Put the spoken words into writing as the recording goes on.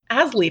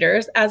as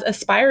leaders, as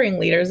aspiring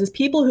leaders, as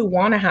people who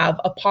want to have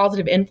a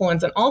positive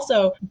influence and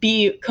also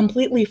be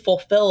completely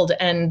fulfilled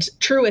and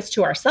truest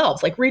to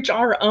ourselves, like reach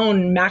our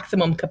own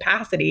maximum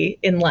capacity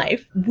in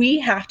life, we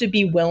have to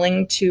be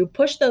willing to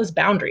push those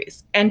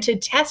boundaries and to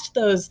test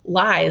those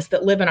lies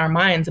that live in our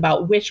minds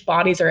about which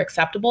bodies are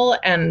acceptable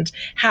and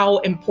how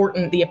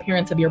important the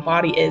appearance of your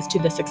body is to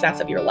the success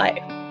of your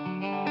life.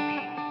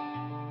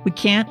 We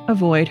can't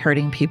avoid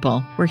hurting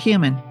people. We're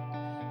human.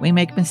 We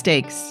make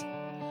mistakes.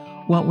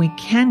 What we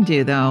can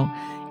do, though,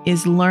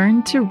 is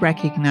learn to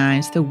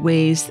recognize the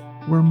ways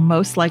we're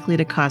most likely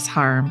to cause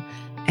harm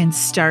and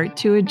start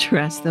to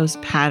address those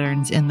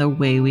patterns in the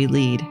way we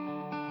lead.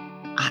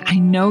 I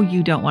know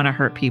you don't want to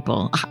hurt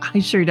people. I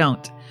sure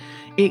don't.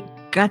 It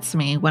guts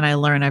me when I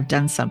learn I've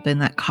done something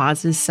that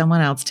causes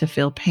someone else to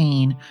feel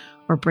pain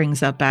or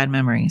brings up bad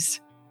memories.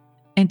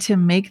 And to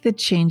make the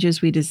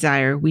changes we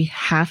desire, we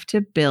have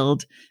to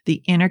build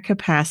the inner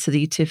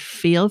capacity to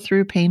feel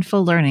through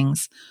painful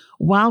learnings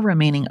while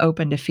remaining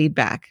open to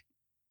feedback.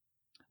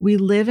 We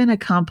live in a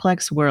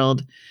complex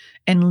world,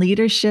 and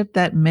leadership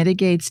that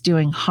mitigates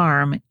doing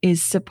harm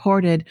is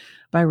supported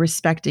by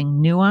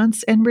respecting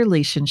nuance and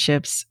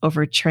relationships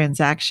over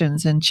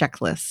transactions and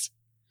checklists.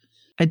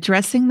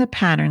 Addressing the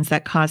patterns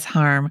that cause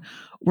harm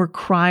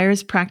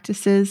requires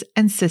practices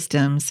and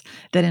systems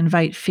that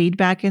invite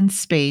feedback and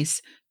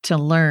space to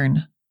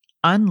learn,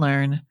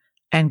 unlearn,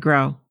 and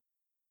grow.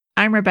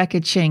 I'm Rebecca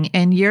Ching,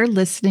 and you're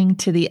listening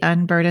to The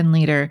Unburdened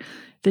Leader,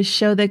 the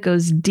show that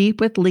goes deep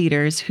with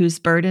leaders whose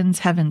burdens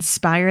have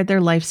inspired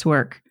their life's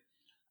work.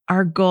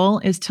 Our goal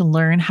is to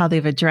learn how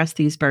they've addressed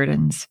these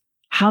burdens,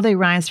 how they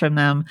rise from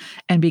them,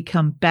 and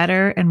become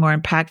better and more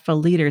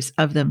impactful leaders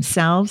of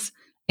themselves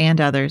and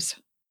others.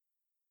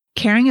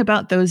 Caring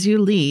about those you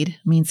lead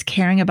means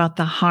caring about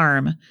the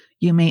harm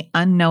you may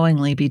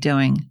unknowingly be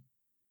doing.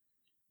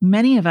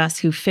 Many of us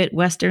who fit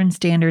Western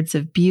standards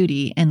of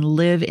beauty and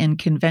live in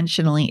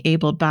conventionally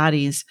abled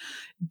bodies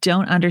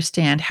don't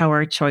understand how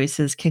our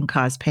choices can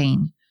cause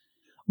pain.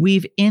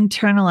 We've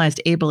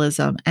internalized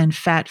ableism and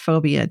fat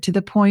phobia to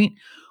the point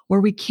where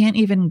we can't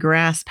even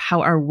grasp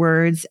how our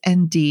words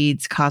and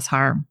deeds cause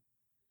harm.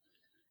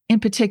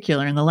 In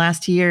particular, in the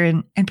last year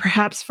and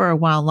perhaps for a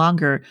while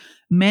longer,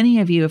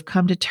 many of you have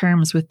come to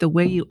terms with the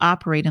way you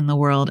operate in the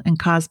world and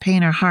cause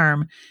pain or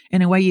harm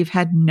in a way you've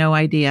had no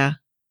idea.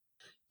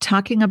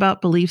 Talking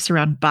about beliefs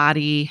around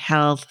body,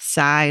 health,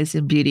 size,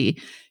 and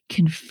beauty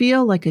can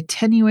feel like a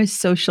tenuous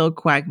social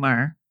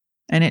quagmire.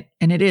 And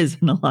it is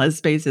in a lot of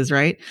spaces,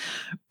 right?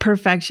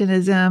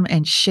 Perfectionism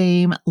and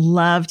shame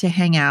love to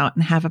hang out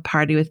and have a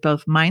party with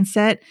both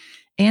mindset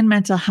and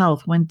mental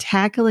health when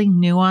tackling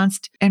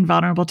nuanced and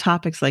vulnerable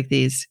topics like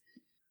these.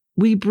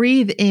 We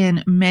breathe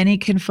in many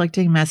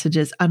conflicting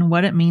messages on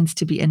what it means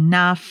to be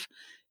enough,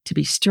 to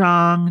be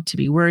strong, to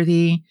be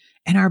worthy,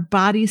 and our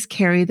bodies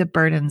carry the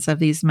burdens of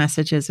these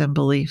messages and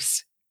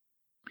beliefs.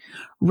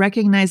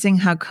 Recognizing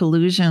how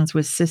collusions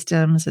with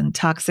systems and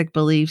toxic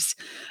beliefs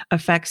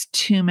affects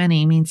too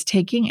many means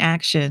taking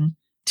action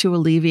to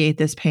alleviate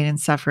this pain and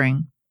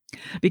suffering.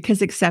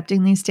 Because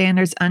accepting these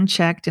standards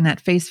unchecked and at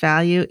face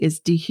value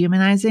is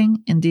dehumanizing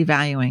and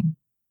devaluing.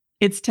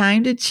 It's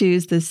time to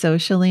choose the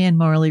socially and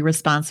morally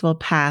responsible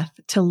path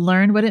to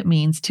learn what it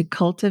means to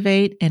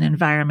cultivate an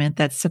environment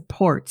that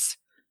supports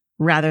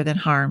rather than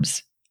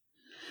harms.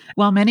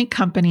 While many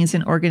companies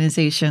and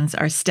organizations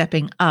are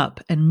stepping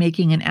up and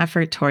making an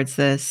effort towards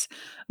this,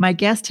 my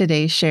guest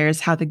today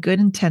shares how the good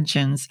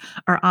intentions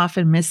are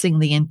often missing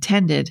the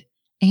intended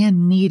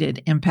and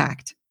needed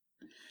impact.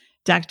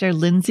 Dr.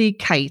 Lindsay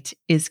Kite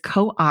is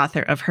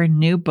co-author of her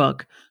new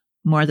book,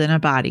 More Than a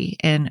Body,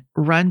 and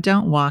Run,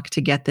 Don't Walk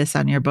to Get This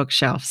on Your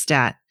Bookshelf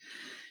stat.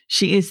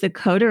 She is the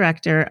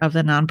co-director of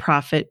the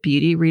nonprofit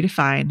Beauty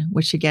Redefined,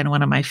 which again,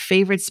 one of my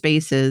favorite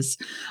spaces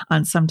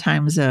on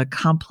sometimes a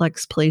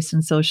complex place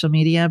in social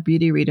media.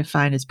 Beauty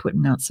Redefined is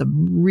putting out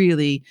some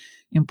really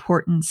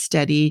important,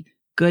 steady,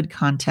 good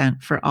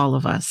content for all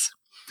of us.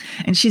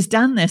 And she's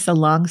done this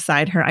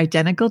alongside her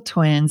identical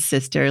twin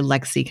sister,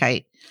 Lexi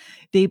Kite.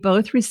 They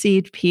both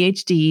received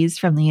PhDs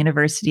from the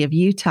University of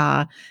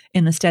Utah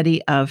in the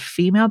study of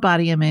female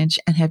body image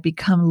and have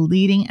become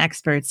leading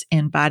experts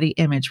in body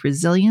image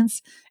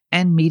resilience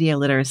and media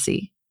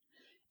literacy.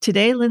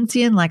 Today,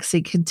 Lindsay and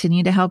Lexi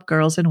continue to help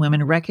girls and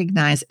women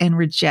recognize and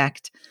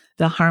reject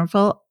the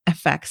harmful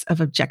effects of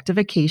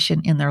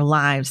objectification in their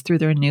lives through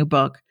their new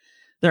book,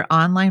 their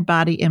online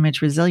body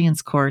image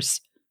resilience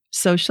course,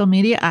 social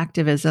media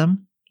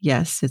activism,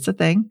 yes, it's a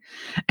thing,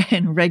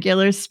 and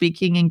regular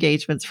speaking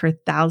engagements for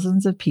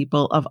thousands of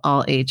people of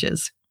all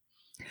ages.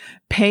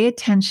 Pay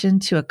attention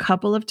to a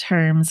couple of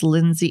terms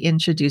Lindsay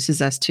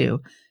introduces us to: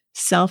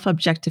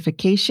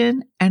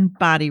 self-objectification and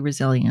body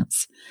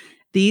resilience.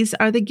 These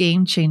are the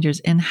game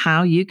changers in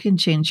how you can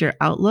change your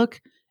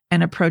outlook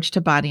and approach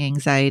to body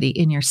anxiety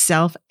in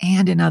yourself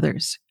and in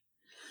others.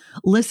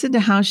 Listen to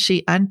how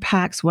she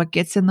unpacks what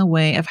gets in the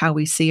way of how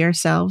we see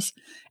ourselves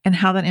and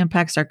how that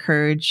impacts our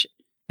courage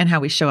and how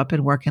we show up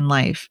in work and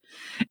life.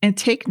 And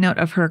take note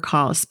of her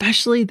call,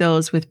 especially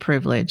those with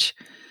privilege.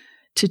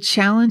 to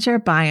challenge our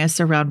bias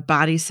around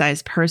body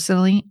size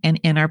personally and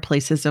in our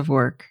places of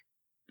work.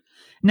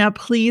 Now,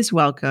 please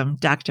welcome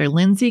Dr.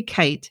 Lindsay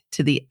Kite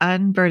to the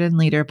Unburdened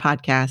Leader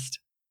podcast.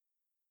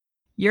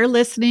 You're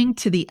listening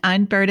to the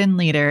Unburdened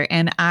Leader,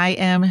 and I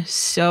am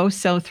so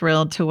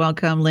thrilled to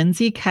welcome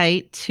Lindsay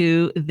Kite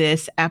to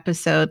this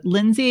episode.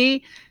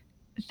 Lindsay,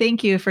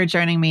 thank you for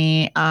joining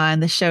me on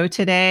the show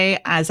today.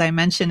 As I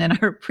mentioned in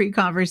our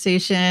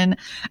pre-conversation,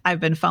 I've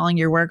been following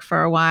your work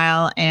for a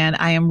while, and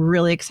I am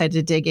really excited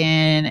to dig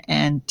in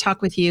and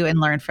talk with you and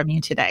learn from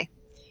you today.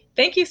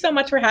 Thank you so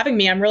much for having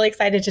me. I'm really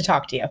excited to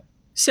talk to you.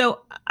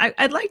 So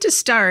I'd like to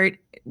start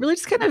really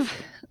just kind of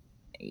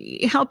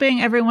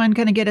helping everyone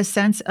kind of get a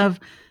sense of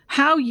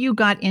how you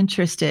got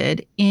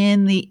interested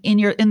in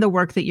the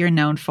work that you're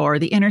known for,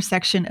 the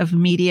intersection of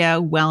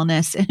media,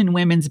 wellness, and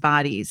women's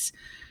bodies.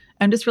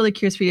 I'm just really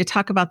curious for you to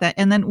talk about that.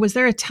 And then was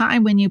there a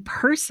time when you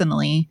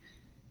personally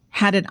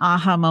had an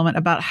aha moment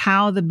about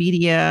how the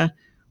media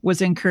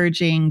was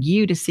encouraging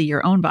you to see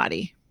your own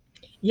body?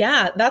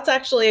 Yeah, that's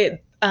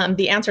actually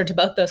the answer to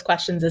both those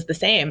questions is the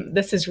same.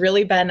 This has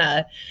really been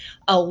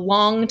a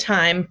long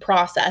time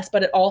process,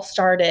 but it all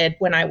started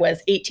when I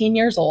was 18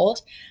 years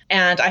old.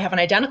 And I have an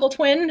identical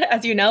twin,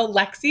 as you know,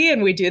 Lexi,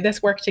 and we do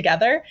this work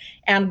together.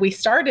 And we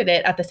started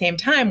it at the same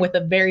time with a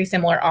very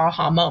similar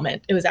aha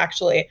moment. It was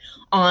actually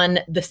on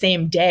the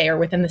same day or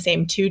within the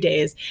same 2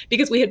 days,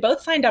 because we had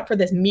both signed up for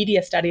this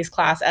media studies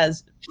class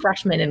as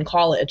freshmen in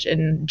college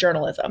in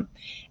journalism.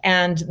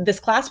 And this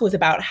class was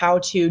about how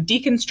to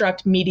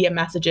deconstruct media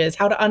messages,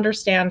 how to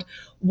understand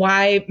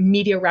why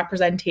media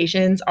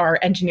representations are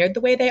engineered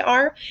the way they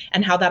are,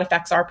 and how that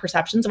affects our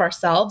perceptions of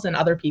ourselves and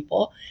other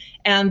people.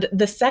 And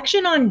the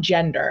section on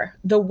gender,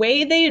 the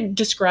way they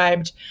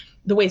described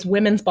the ways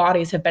women's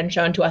bodies have been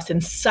shown to us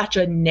in such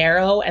a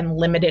narrow and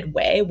limited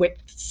way, with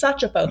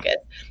such a focus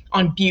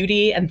on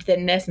beauty and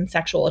thinness and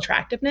sexual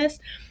attractiveness,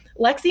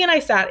 Lexi and I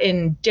sat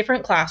in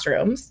different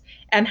classrooms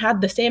and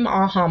had the same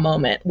aha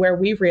moment where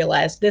we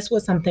realized this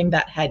was something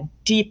that had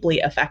deeply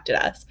affected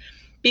us.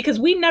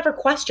 Because we never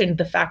questioned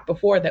the fact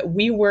before that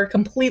we were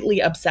completely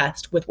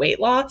obsessed with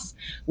weight loss,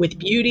 with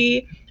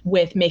beauty,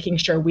 with making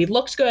sure we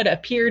looked good,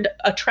 appeared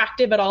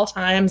attractive at all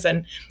times,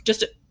 and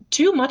just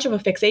too much of a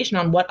fixation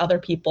on what other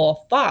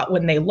people thought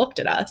when they looked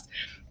at us.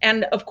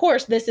 And of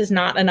course, this is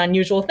not an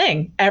unusual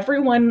thing.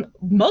 Everyone,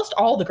 most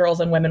all the girls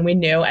and women we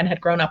knew and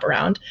had grown up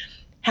around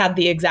had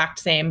the exact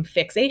same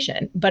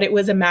fixation. But it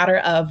was a matter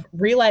of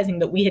realizing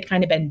that we had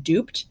kind of been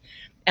duped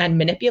and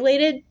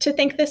manipulated to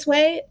think this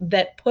way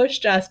that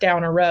pushed us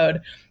down a road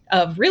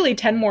of really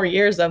 10 more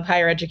years of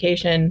higher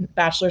education,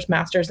 bachelor's,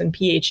 master's, and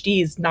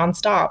PhDs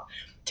nonstop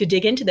to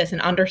dig into this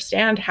and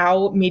understand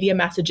how media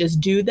messages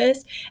do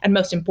this. And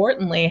most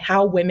importantly,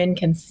 how women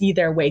can see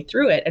their way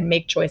through it and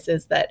make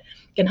choices that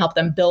can help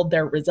them build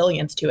their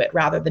resilience to it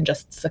rather than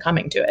just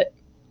succumbing to it.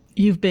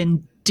 You've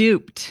been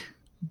duped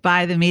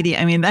by the media.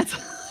 I mean, that's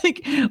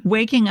like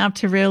waking up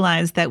to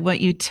realize that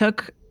what you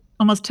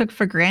almost took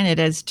for granted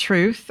as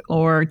truth,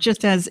 or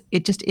just as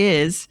it just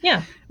is,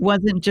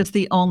 wasn't just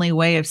the only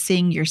way of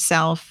seeing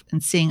yourself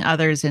and seeing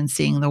others and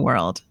seeing the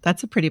world.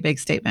 That's a pretty big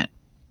statement.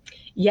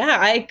 Yeah,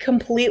 I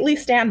completely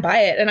stand by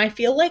it. And I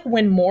feel like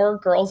when more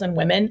girls and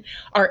women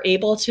are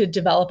able to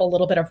develop a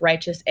little bit of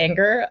righteous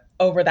anger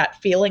over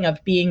that feeling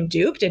of being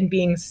duped and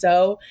being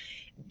so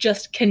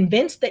just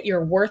convinced that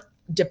your worth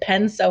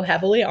depends so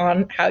heavily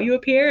on how you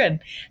appear, and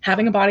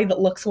having a body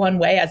that looks one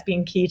way as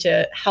being key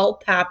to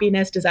health,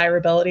 happiness,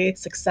 desirability,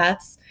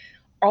 success,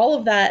 all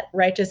of that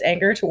righteous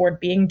anger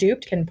toward being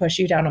duped can push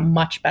you down a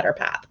much better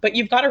path. But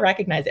you've got to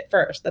recognize it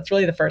first. That's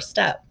really the first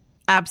step.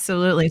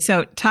 Absolutely.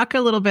 So talk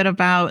a little bit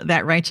about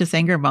that righteous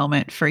anger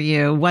moment for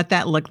you, what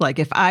that looked like.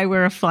 If I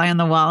were a fly on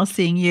the wall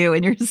seeing you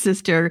and your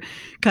sister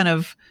kind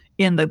of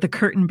in the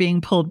curtain being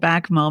pulled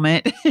back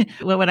moment,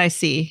 what would I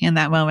see in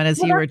that moment as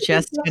you were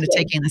just kind of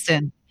taking this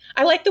in?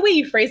 I like the way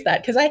you phrase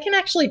that, because I can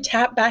actually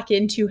tap back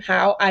into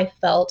how I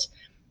felt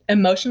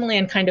emotionally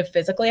and kind of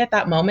physically at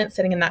that moment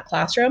sitting in that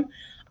classroom.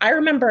 I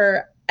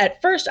remember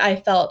at first I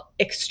felt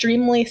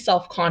extremely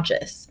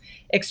self-conscious,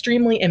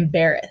 extremely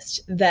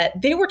embarrassed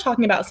that they were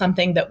talking about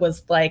something that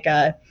was like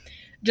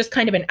just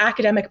kind of an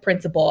academic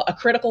principle, a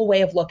critical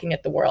way of looking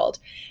at the world.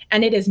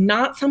 And it is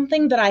not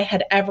something that I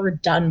had ever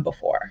done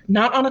before,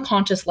 not on a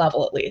conscious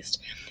level at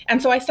least.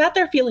 And so I sat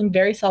there feeling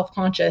very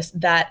self-conscious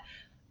that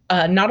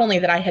not only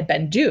that I had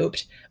been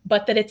duped,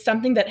 but that it's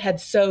something that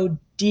had so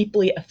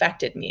deeply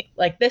affected me.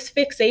 Like this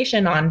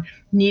fixation on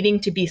needing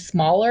to be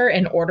smaller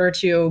in order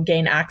to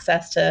gain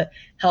access to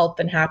health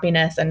and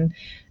happiness and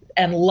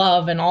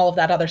love and all of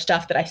that other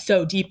stuff that I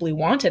so deeply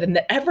wanted and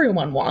that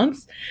everyone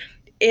wants,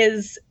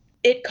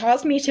 it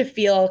caused me to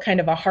feel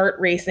kind of a heart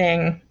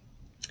racing.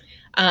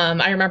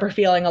 I remember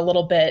feeling a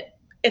little bit,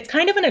 it's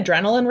kind of an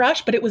adrenaline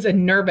rush, but it was a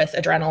nervous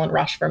adrenaline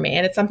rush for me.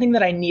 And it's something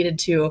that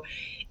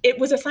it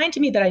was a sign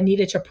to me that I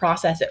needed to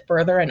process it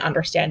further and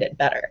understand it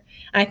better.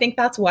 And I think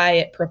that's why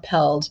it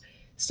propelled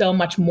so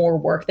much more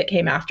work that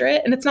came after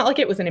it. And it's not like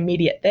it was an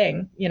immediate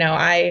thing.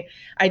 I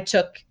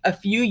took a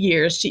few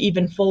years to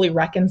even fully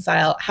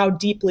reconcile how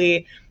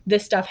deeply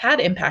this stuff had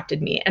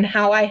impacted me and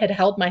how I had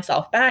held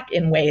myself back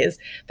in ways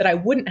that I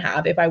wouldn't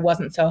have if I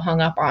wasn't so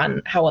hung up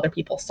on how other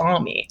people saw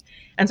me.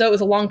 And so it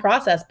was a long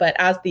process, but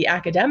as the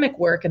academic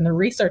work and the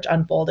research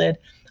unfolded,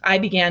 I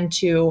began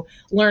to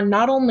learn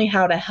not only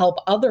how to help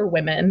other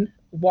women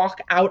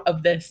walk out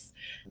of this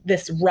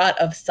rut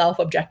of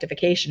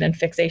self-objectification and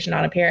fixation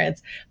on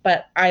appearance,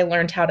 but I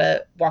learned how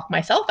to walk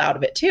myself out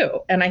of it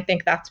too. And I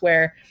think that's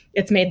where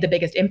it's made the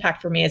biggest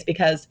impact for me, is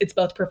because it's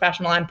both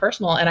professional and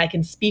personal, and I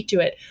can speak to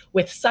it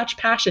with such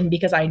passion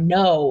because I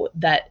know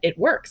that it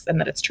works and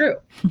that it's true.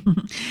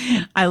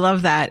 I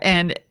love that.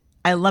 And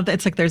I love that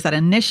it's like there's that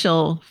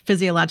initial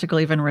physiological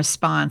even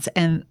response.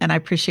 And I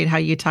appreciate how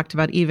you talked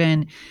about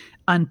even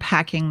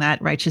unpacking that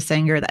righteous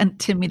anger. And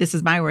to me, this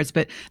is my words,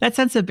 but that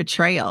sense of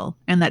betrayal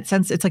and that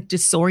sense, it's like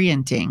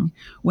disorienting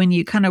when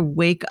you kind of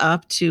wake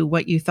up to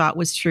what you thought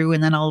was true.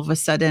 And then all of a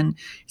sudden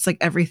it's like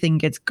everything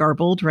gets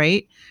garbled,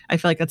 right? I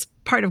feel like that's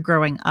part of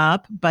growing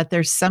up, but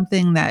there's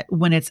something that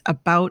when it's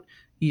about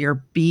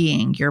your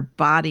being, your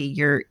body,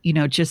 your,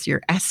 just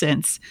your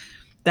essence,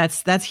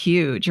 that's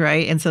huge,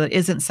 right? And so it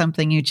isn't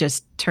something you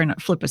just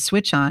flip a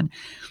switch on.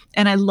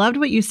 And I loved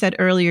what you said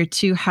earlier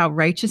too, how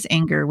righteous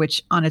anger,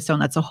 which on its own,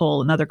 that's a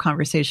whole another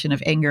conversation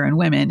of anger and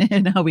women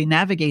and how we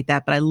navigate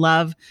that. But I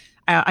love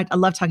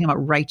talking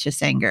about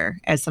righteous anger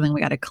as something we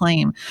got to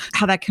claim,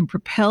 how that can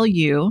propel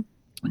you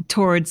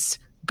towards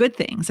good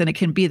things. And it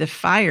can be the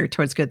fire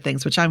towards good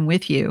things, which I'm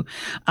with you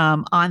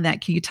on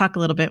that. Can you talk a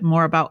little bit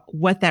more about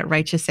what that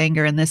righteous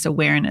anger and this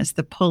awareness,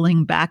 the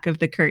pulling back of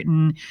the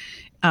curtain,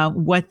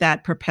 what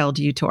that propelled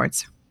you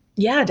towards?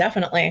 Yeah,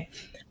 definitely.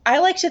 I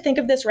like to think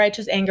of this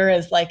righteous anger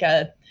as like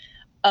a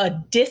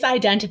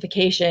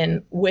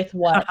disidentification with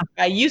what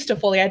I used to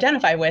fully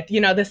identify with.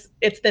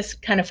 It's this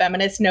kind of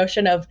feminist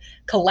notion of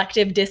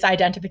collective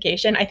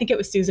disidentification. I think it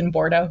was Susan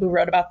Bordeaux who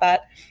wrote about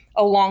that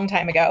a long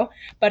time ago.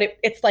 But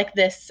it's like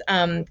this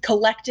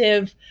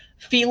collective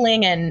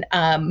feeling and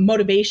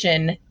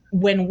motivation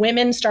when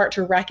women start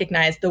to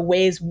recognize the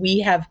ways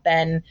we've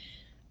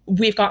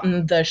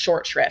gotten the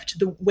short shrift,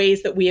 the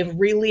ways that we have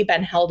really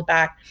been held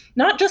back,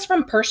 not just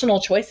from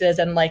personal choices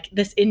and like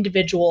this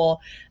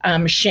individual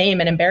shame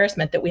and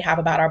embarrassment that we have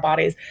about our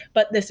bodies,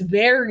 but this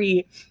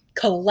very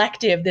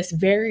collective, this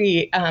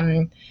very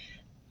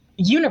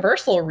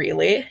universal,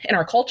 really, in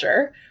our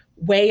culture,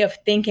 way of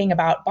thinking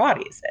about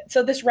bodies.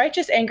 So this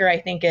righteous anger, I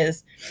think,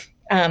 is,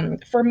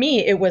 for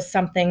me, it was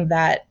something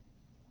that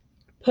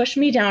pushed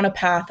me down a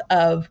path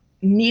of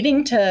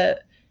needing to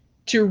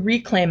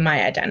reclaim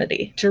my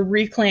identity, to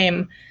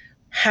reclaim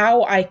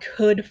how I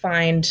could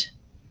find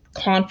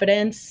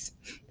confidence,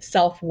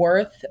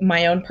 self-worth,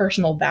 my own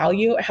personal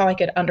value, how I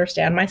could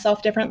understand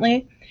myself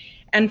differently.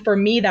 And for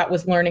me, that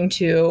was learning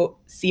to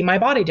see my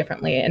body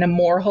differently in a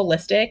more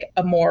holistic,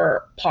 a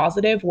more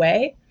positive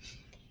way.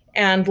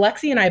 And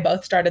Lexi and I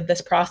both started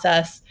this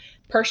process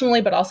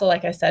personally, but also,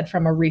 like I said,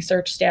 from a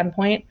research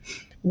standpoint,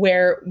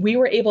 where we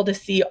were able to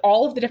see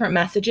all of the different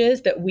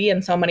messages that we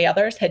and so many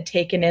others had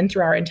taken in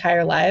through our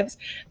entire lives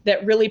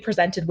that really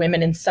presented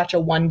women in such a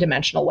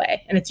one-dimensional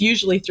way. And it's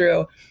usually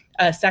through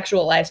a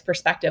sexualized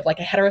perspective, like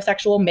a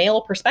heterosexual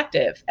male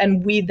perspective.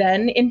 And we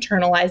then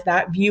internalized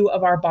that view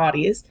of our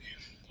bodies,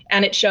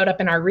 and it showed up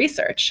in our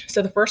research.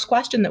 So the first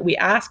question that we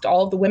asked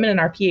all of the women in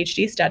our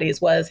PhD studies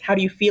was, how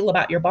do you feel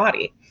about your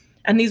body?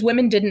 And these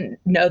women didn't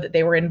know that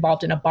they were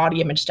involved in a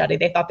body image study.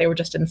 They thought they were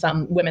just in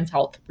some women's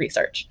health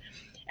research.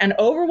 And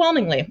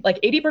overwhelmingly,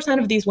 like 80%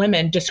 of these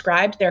women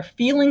described their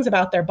feelings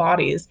about their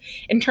bodies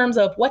in terms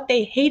of what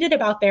they hated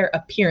about their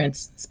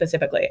appearance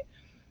specifically.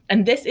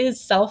 And this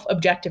is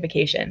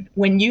self-objectification.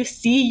 When you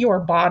see your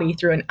body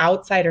through an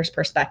outsider's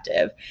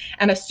perspective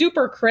and a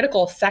super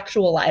critical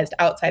sexualized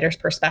outsider's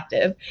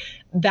perspective,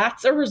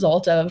 that's a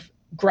result of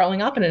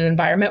growing up in an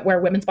environment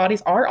where women's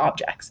bodies are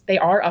objects. They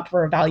are up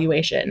for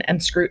evaluation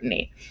and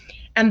scrutiny.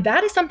 And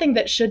that is something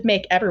that should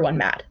make everyone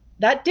mad.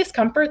 That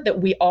discomfort that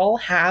we all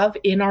have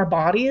in our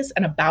bodies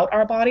and about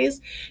our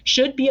bodies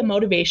should be a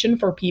motivation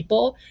for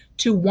people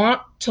to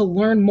want to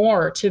learn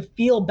more, to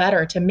feel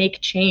better, to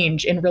make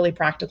change in really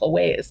practical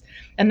ways.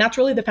 And that's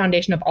really the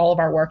foundation of all of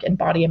our work in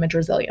body image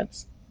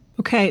resilience.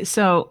 Okay,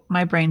 so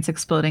my brain's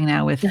exploding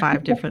now with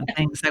 5 different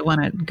things I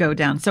want to go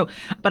down.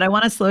 But I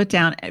want to slow it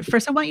down.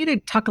 First, I want you to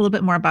talk a little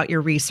bit more about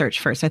your research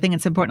first. I think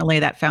it's important to lay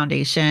that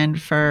foundation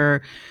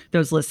for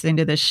those listening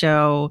to this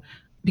show,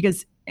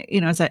 because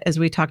as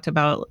we talked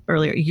about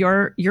earlier,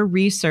 your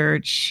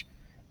research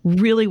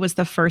really was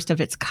the first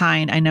of its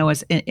kind. I know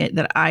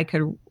that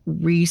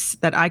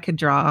I could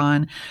draw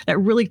on, that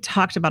really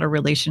talked about a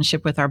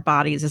relationship with our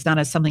bodies as not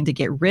as something to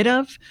get rid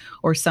of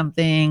or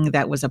something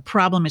that was a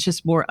problem. It's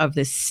just more of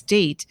this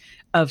state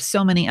of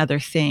so many other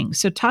things.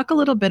 So talk a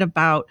little bit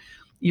about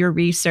your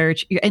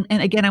research. And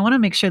again, I want to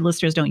make sure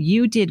listeners don't,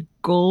 you did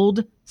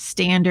gold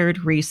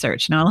standard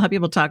research. Now, a lot of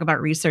people talk about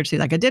research. They're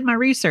like, I did my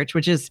research,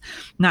 which is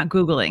not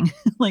Googling.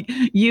 Like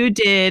you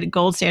did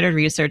gold standard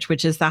research,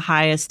 which is the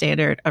highest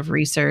standard of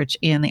research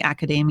in the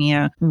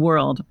academia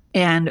world,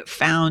 and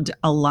found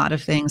a lot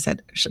of things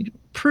that actually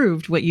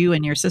proved what you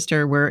and your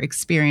sister were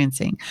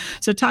experiencing.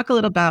 So talk a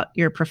little about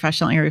your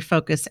professional area of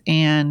focus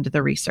and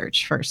the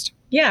research first.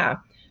 Yeah.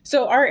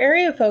 So our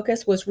area of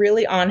focus was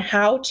really on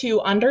how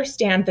to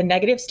understand the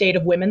negative state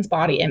of women's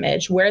body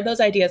image, where those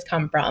ideas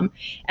come from,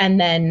 and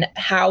then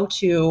how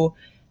to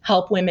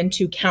help women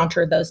to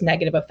counter those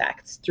negative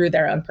effects through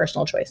their own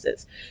personal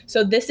choices.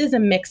 So this is a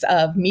mix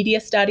of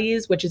media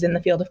studies, which is in the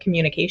field of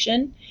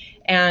communication,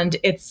 and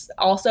it's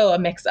also a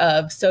mix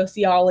of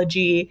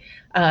sociology,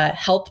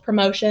 health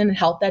promotion,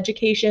 health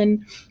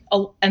education,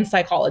 and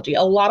psychology.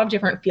 A lot of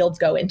different fields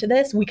go into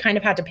this. We kind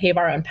of had to pave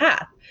our own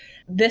path.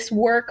 This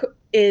work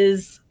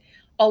is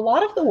a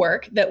lot of the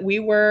work that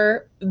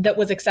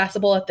was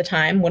accessible at the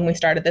time when we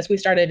started this. We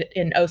started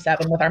in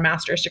 2007 with our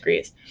master's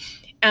degrees.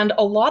 And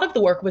a lot of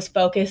the work was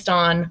focused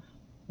on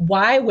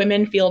why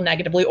women feel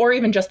negatively, or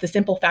even just the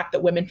simple fact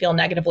that women feel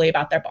negatively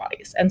about their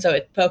bodies. And so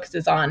it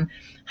focuses on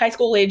high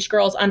school aged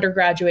girls,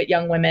 undergraduate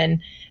young women,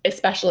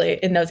 especially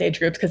in those age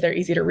groups because they're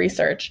easy to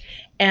research.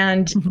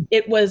 And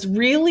it was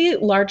really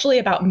largely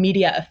about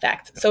media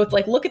effects. So it's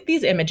like, look at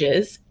these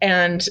images,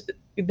 and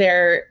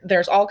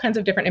there's all kinds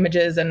of different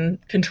images and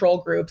control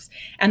groups.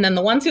 And then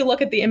the ones who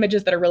look at the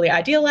images that are really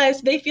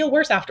idealized, they feel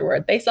worse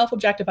afterward. They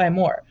self-objectify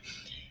more.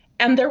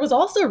 And there was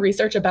also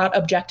research about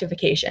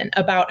objectification,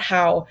 about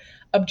how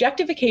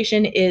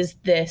objectification is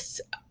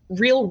this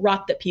real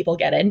rut that people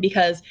get in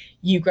because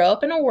you grow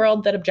up in a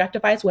world that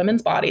objectifies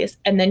women's bodies,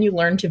 and then you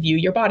learn to view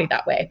your body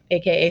that way,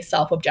 aka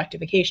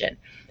self-objectification.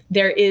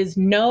 There is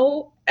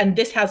no, and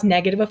this has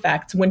negative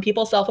effects. When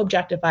people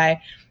self-objectify,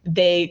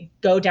 they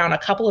go down a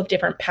couple of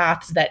different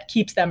paths that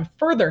keeps them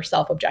further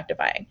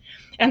self-objectifying.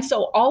 And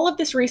so all of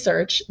this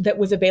research that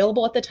was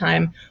available at the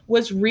time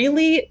was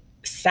really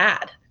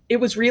sad. It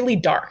was really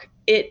dark.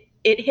 It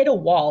hit a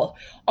wall.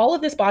 All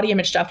of this body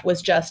image stuff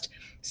was just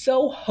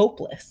so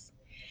hopeless.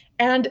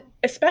 And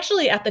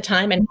especially at the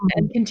time and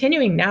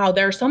continuing now,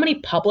 there are so many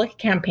public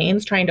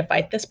campaigns trying to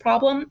fight this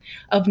problem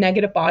of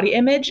negative body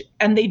image.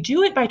 And they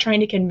do it by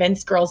trying to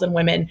convince girls and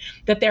women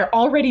that they're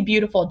already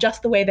beautiful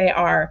just the way they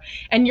are.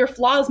 And your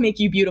flaws make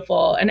you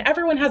beautiful. And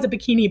everyone has a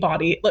bikini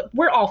body. Look,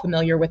 we're all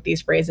familiar with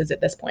these phrases at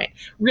this point.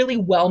 Really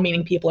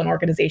well-meaning people and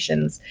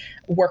organizations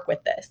work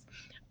with this.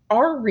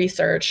 Our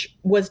research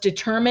was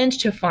determined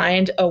to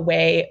find a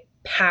way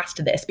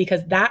past this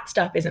because that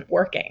stuff isn't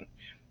working.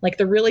 Like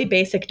the really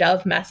basic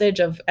Dove message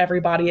of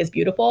everybody is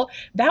beautiful,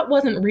 that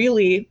wasn't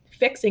really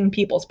fixing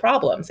people's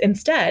problems.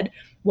 Instead,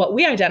 what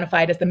we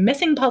identified as the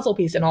missing puzzle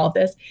piece in all of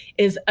this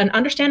is an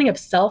understanding of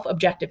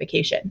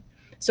self-objectification.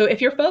 So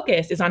if your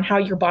focus is on how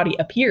your body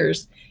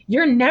appears,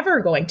 you're never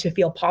going to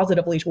feel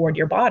positively toward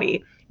your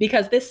body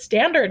because this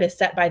standard is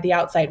set by the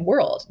outside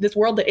world, this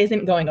world that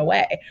isn't going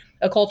away,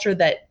 a culture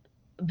that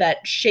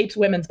shapes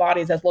women's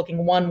bodies as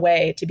looking one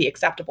way to be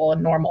acceptable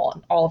and normal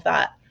and all of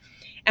that.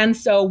 And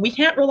so we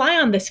can't rely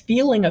on this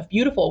feeling of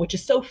beautiful, which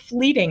is so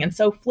fleeting and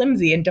so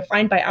flimsy and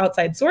defined by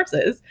outside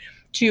sources,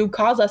 to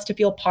cause us to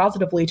feel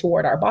positively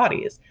toward our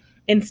bodies.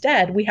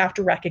 Instead, we have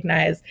to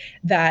recognize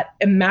that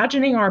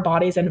imagining our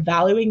bodies and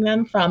valuing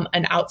them from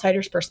an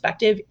outsider's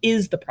perspective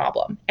is the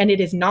problem, and it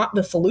is not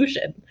the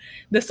solution.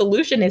 The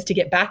solution is to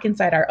get back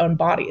inside our own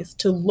bodies,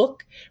 to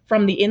look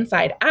from the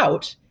inside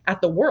out at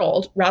the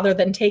world rather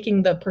than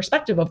taking the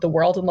perspective of the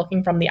world and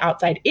looking from the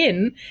outside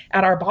in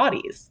at our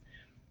bodies.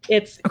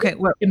 It's okay.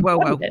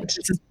 Whoa.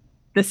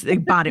 This is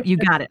body. You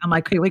got it. I'm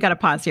like, okay, we got to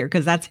pause here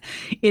because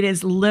it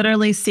is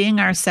literally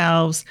seeing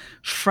ourselves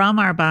from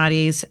our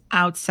bodies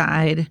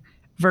outside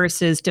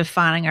versus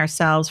defining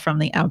ourselves from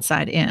the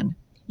outside in.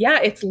 Yeah,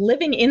 it's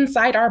living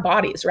inside our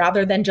bodies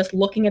rather than just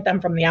looking at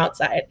them from the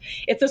outside.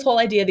 It's this whole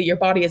idea that your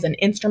body is an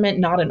instrument,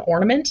 not an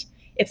ornament.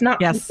 It's not,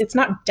 It's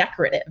not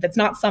decorative. It's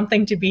not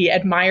something to be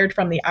admired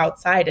from the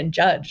outside and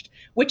judged,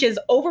 which is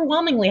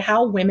overwhelmingly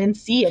how women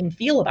see and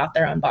feel about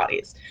their own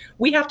bodies.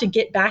 We have to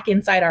get back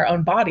inside our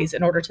own bodies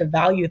in order to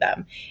value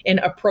them in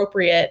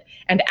appropriate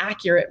and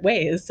accurate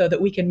ways so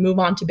that we can move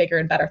on to bigger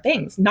and better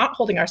things, not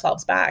holding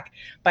ourselves back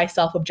by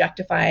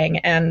self-objectifying.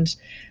 And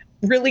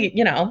really,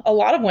 a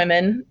lot of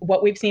women,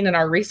 what we've seen in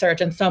our research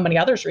and so many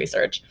others'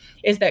 research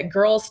is that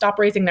girls stop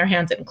raising their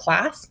hands in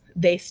class.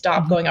 They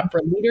stop going up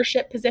for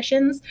leadership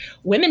positions.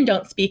 Women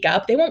don't speak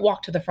up. They won't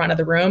walk to the front of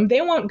the room.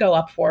 They won't go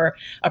up for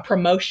a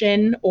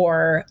promotion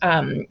or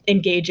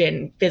engage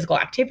in physical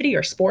activity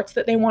or sports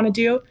that they want to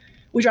do.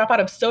 We drop out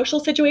of social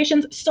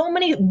situations. So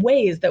many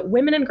ways that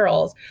women and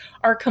girls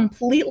are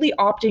completely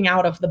opting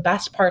out of the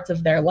best parts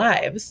of their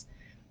lives,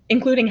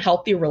 including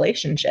healthy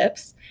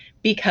relationships,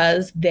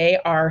 because they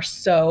are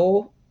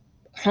so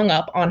hung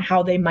up on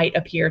how they might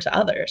appear to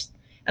others.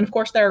 And of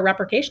course, there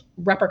are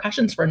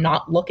repercussions for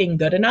not looking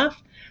good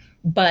enough,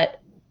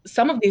 but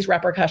some of these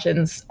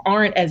repercussions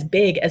aren't as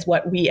big as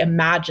what we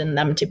imagine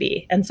them to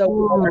be. And so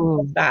we hold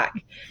ourselves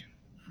back.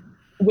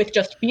 with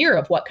just fear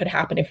of what could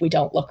happen if we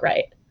don't look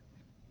right.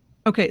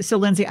 Okay, so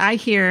Lindsay, I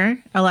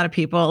hear a lot of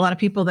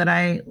people that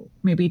I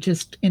maybe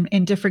just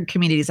in different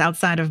communities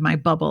outside of my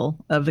bubble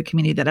of the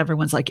community that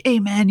everyone's like,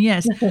 amen,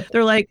 yes.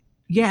 They're like,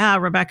 yeah,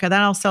 Rebecca,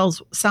 that all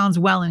sounds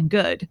well and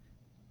good.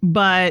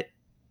 But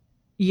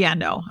yeah,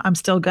 no, I'm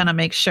still going to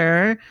make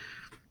sure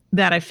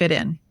that I fit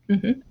in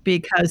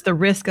because the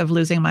risk of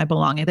losing my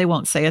belonging, they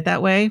won't say it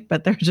that way,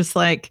 but they're just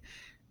like,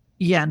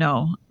 yeah,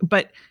 no,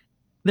 but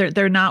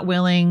they're not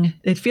willing.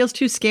 It feels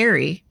too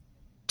scary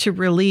to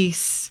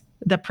release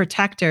the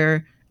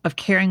protector of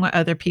caring what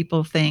other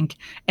people think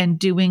and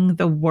doing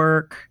the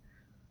work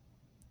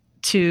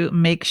to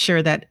make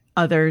sure that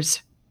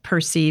others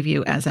perceive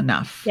you as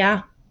enough.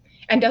 Yeah.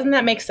 And doesn't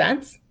that make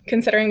sense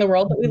considering the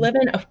world that we live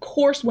in? Of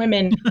course,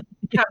 women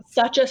have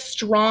such a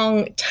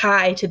strong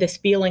tie to this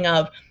feeling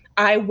of,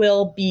 I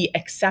will be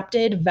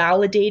accepted,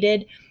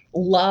 validated,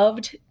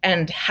 loved,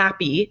 and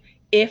happy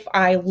if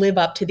I live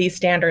up to these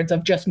standards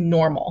of just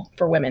normal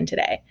for women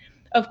today.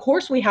 Of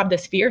course, we have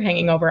this fear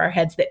hanging over our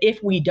heads that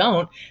if we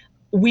don't,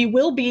 we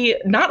will be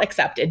not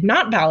accepted,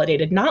 not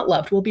validated, not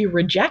loved, we'll be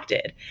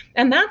rejected.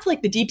 And that's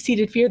like the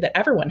deep-seated fear that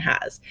everyone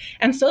has.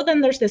 And so then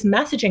there's this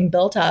messaging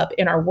built up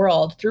in our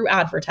world through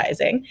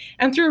advertising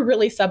and through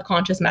really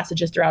subconscious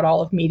messages throughout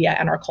all of media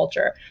and our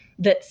culture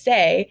that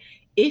say,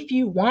 if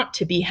you want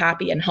to be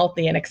happy and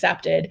healthy and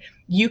accepted,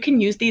 you can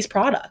use these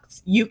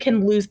products. You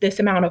can lose this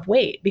amount of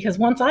weight because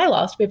once I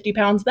lost 50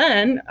 pounds,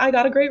 then I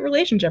got a great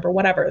relationship or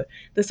whatever,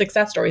 the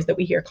success stories that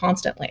we hear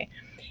constantly.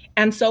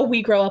 And so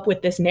we grow up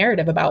with this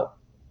narrative about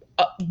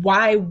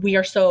why we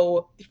are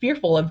so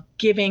fearful of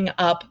giving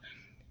up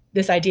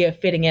this idea of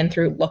fitting in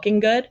through looking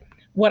good.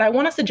 What I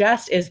want to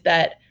suggest is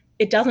that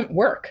it doesn't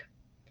work.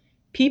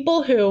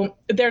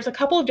 There's a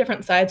couple of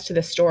different sides to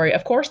this story.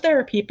 Of course, there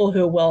are people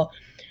who will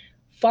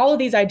follow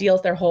these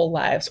ideals their whole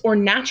lives or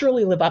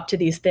naturally live up to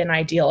these thin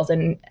ideals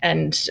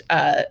and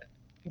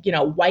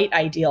white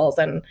ideals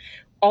and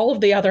all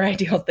of the other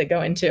ideals that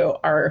go into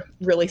our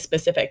really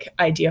specific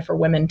idea for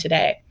women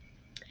today.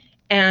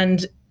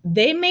 And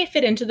they may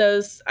fit into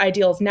those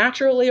ideals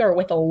naturally or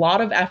with a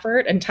lot of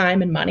effort and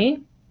time and money,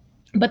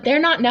 but they're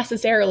not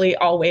necessarily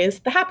always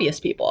the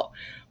happiest people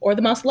or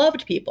the most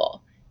loved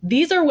people.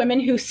 These are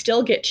women who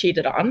still get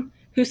cheated on,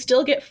 who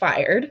still get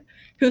fired,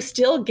 who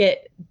still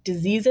get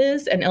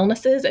diseases and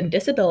illnesses and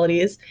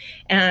disabilities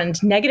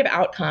and negative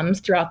outcomes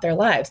throughout their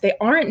lives. They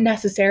aren't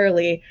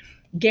necessarily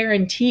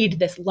guaranteed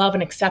this love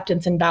and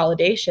acceptance and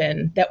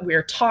validation that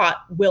we're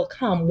taught will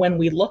come when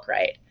we look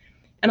right.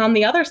 And on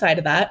the other side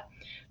of that,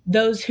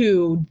 those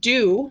who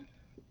do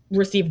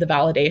receive the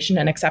validation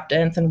and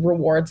acceptance and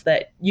rewards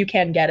that you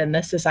can get in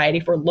this society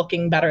for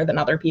looking better than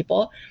other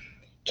people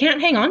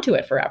can't hang on to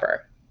it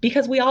forever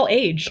because we all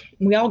age,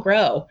 we all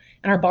grow,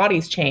 and our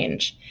bodies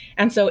change.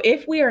 And so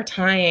if we are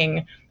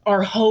tying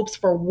our hopes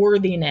for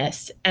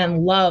worthiness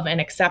and love and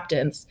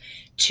acceptance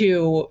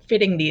to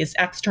fitting these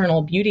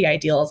external beauty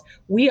ideals,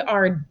 we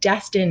are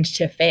destined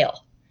to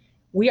fail.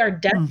 We are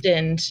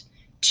destined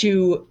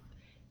to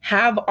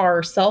have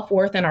our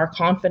self-worth and our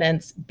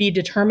confidence be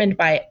determined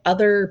by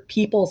other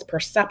people's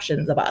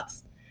perceptions of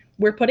us.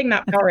 We're putting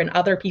that power in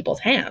other people's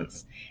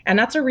hands. And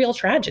that's a real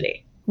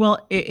tragedy.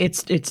 Well,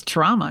 it's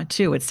trauma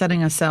too. It's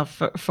setting us up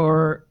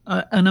for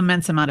an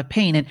immense amount of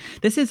pain. And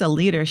this is a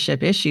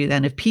leadership issue.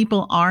 Then if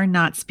people are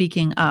not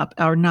speaking up,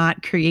 are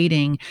not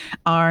creating,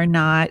 are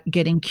not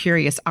getting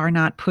curious, are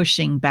not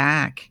pushing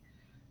back,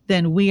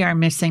 then we are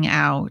missing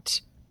out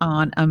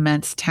on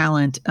immense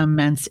talent,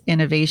 immense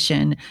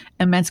innovation,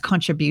 immense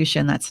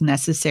contribution that's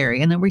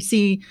necessary. And then we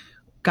see,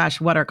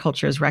 gosh, what our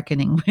culture is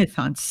reckoning with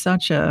on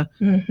such a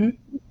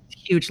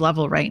huge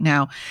level right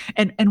now.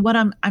 And what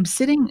I'm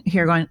sitting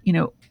here going,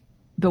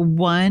 the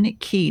one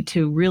key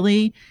to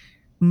really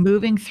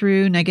moving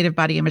through negative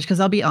body image,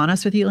 because I'll be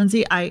honest with you,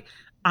 Lindsay, I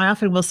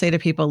often will say to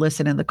people,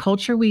 listen, in the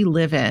culture we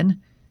live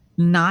in,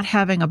 not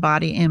having a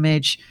body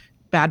image,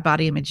 bad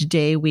body image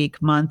day,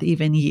 week, month,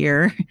 even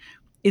year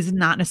is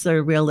not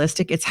necessarily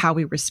realistic. It's how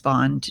we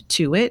respond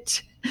to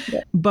it.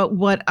 Yeah. But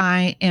what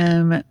I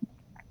am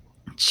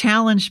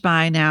challenged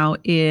by now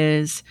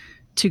is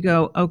to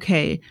go,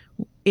 okay,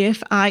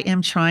 if I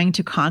am trying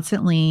to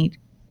constantly,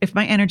 if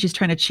my energy is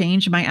trying to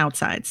change my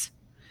outsides,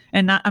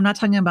 and I'm not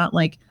talking about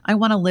like, I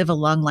want to live a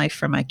long life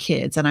for my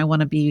kids and I want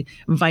to be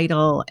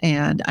vital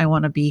and I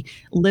want to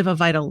live a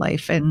vital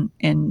life and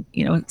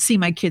see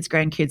my kids,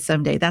 grandkids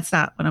someday. That's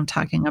not what I'm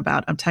talking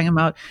about. I'm talking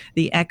about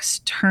the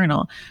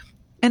external.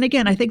 And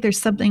again, I think there's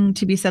something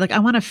to be said, like I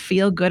want to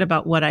feel good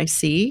about what I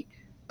see,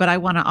 but I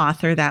want to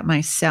author that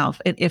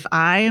myself. And if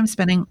I am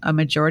spending a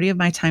majority of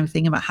my time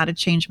thinking about how to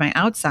change my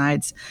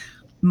outsides,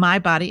 my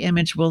body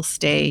image will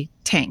stay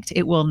tanked.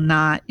 It will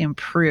not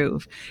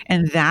improve.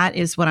 And that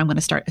is what I'm going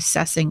to start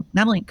assessing,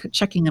 not only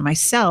checking in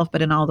myself,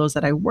 but in all those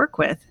that I work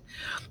with,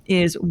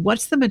 is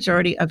what's the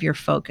majority of your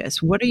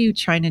focus? What are you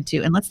trying to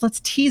do? And let's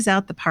tease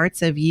out the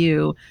parts of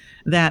you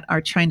that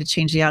are trying to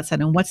change the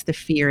outside, and what's the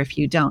fear if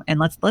you don't? And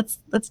let's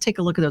take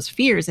a look at those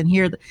fears and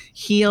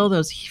heal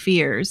those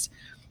fears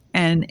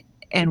and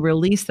and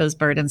release those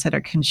burdens that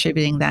are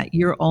contributing, that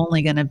you're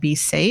only going to be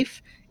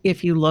safe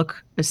if you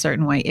look a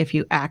certain way, if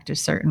you act a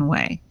certain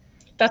way.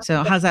 So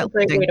That's how's that a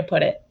great way landing? to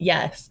put it.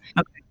 Yes.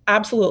 Okay.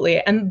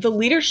 Absolutely. And the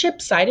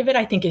leadership side of it,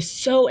 I think, is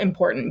so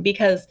important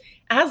because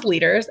as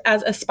leaders,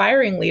 as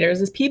aspiring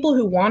leaders, as people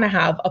who want to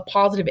have a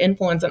positive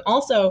influence and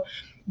also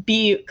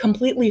be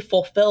completely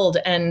fulfilled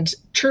and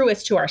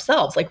truest to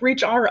ourselves, like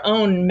reach our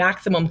own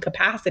maximum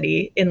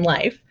capacity in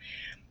life,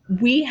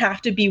 we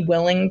have to be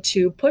willing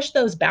to push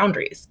those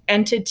boundaries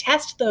and to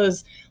test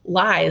those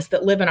lies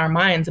that live in our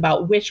minds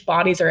about which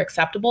bodies are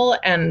acceptable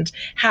and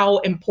how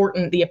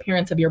important the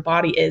appearance of your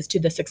body is to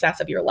the success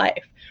of your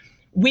life.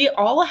 We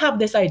all have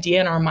this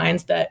idea in our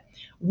minds that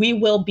we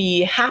will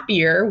be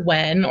happier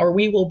when, or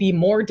we will be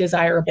more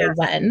desirable Yes.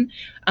 when,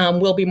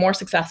 we'll be more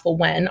successful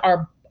when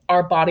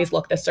our bodies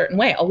look this certain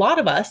way. A lot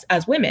of us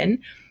as women,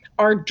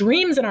 our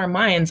dreams in our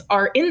minds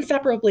are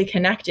inseparably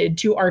connected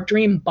to our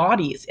dream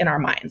bodies in our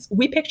minds.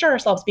 We picture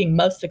ourselves being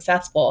most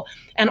successful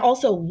and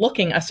also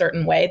looking a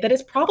certain way that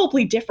is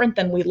probably different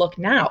than we look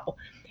now.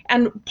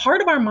 And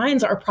part of our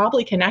minds are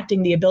probably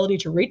connecting the ability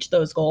to reach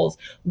those goals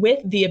with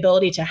the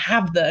ability to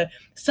have the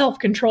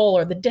self-control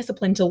or the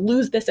discipline to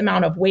lose this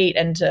amount of weight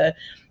and to,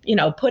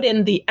 put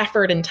in the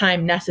effort and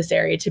time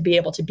necessary to be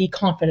able to be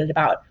confident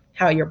about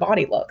how your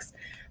body looks.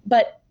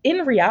 But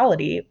in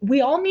reality,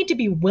 we all need to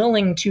be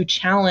willing to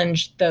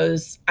challenge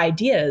those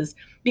ideas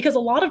because a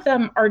lot of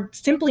them are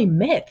simply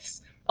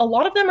myths. A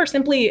lot of them are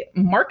simply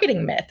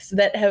marketing myths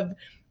that have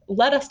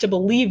led us to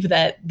believe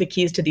that the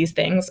keys to these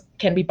things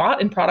can be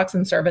bought in products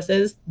and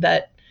services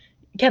that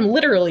can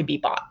literally be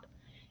bought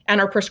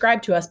and are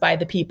prescribed to us by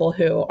the people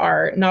who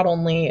are not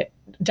only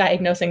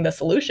diagnosing the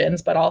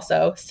solutions, but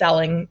also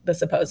selling the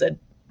supposed,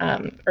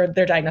 or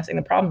they're diagnosing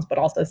the problems, but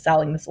also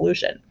selling the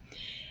solution.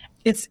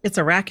 It's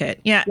a racket.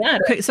 Yeah. Yeah.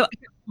 Okay, so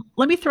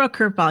let me throw a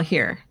curveball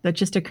here that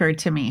just occurred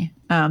to me.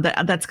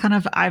 That's kind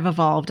of I've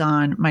evolved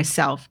on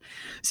myself.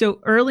 So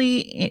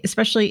early,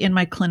 especially in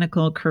my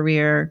clinical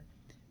career,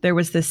 there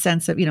was this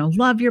sense of,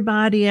 love your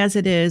body as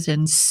it is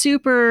and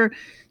super,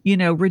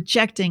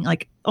 rejecting,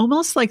 like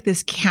almost like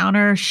this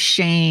counter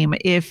shame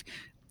if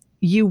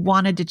you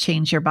wanted to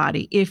change your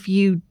body, if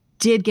you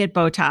did get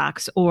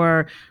Botox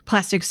or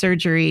plastic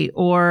surgery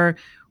or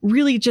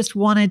really just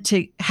wanted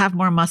to have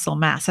more muscle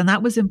mass. And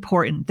that was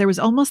important. There was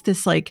almost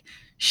this like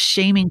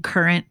shaming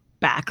current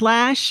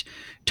backlash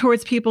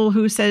towards people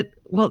who said,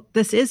 well,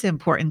 this is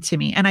important to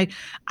me. And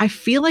I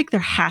feel like there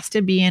has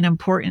to be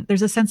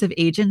there's a sense of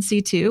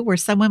agency too, where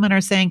some women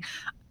are saying,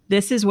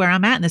 this is where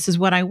I'm at and this is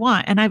what I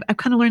want. And I've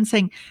kind of learned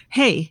saying,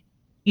 hey,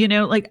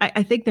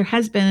 I think there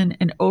has been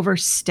an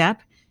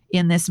overstep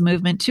in this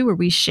movement too, where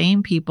we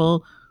shame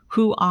people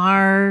who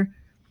are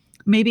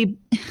maybe,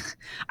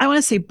 I want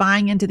to say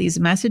buying into these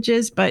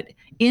messages, but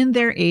in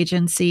their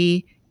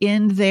agency,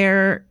 in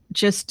their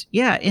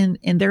in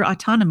their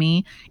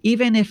autonomy,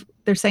 even if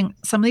they're saying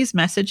some of these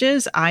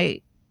messages,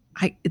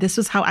 this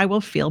is how I will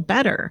feel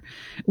better.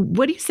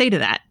 What do you say to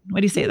that?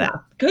 What do you say to that?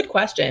 Good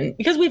question,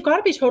 because we've got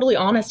to be totally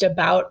honest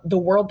about the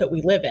world that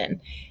we live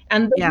in.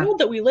 And the world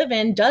that we live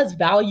in does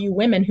value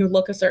women who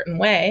look a certain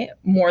way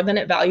more than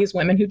it values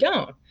women who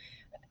don't.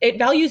 It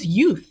values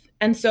youth.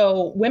 And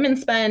so women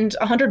spend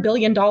 $100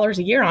 billion a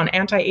year on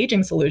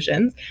anti-aging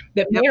solutions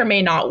that may or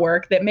may not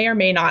work, that may or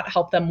may not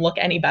help them look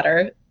any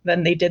better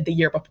than they did the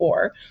year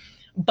before.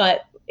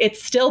 But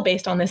it's still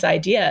based on this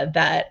idea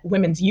that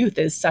women's youth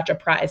is such a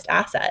prized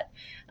asset,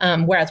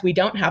 whereas we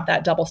don't have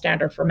that double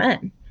standard for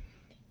men.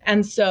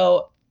 And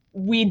so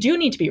we do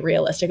need to be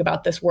realistic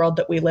about this world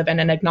that we live in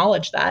and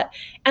acknowledge that.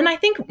 And I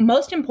think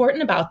most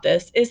important about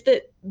this is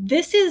that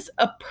this is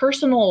a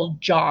personal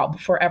job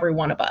for every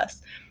one of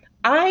us.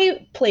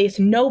 I place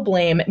no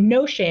blame,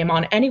 no shame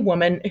on any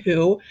woman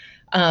who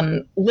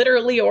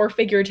literally or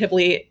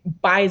figuratively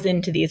buys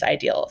into these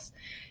ideals.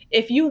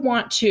 If you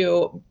want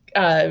to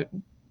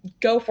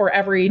go for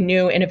every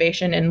new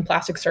innovation in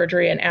plastic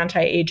surgery and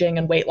anti-aging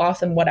and weight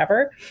loss and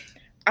whatever,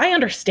 I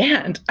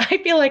understand. I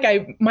feel like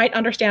I might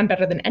understand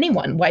better than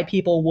anyone why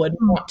people would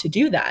want to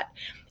do that.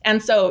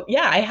 And so,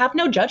 I have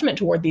no judgment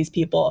toward these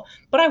people,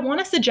 but I want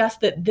to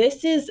suggest that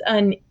this is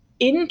an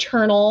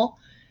internal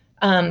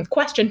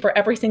question for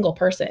every single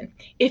person.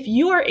 If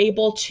you are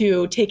able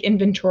to take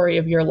inventory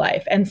of your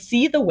life and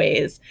see the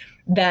ways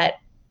that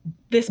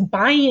this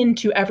buy-in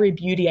to every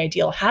beauty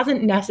ideal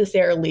hasn't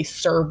necessarily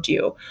served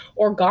you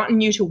or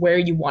gotten you to where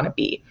you want to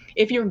be,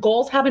 if your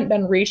goals haven't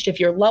been reached, if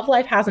your love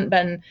life hasn't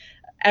been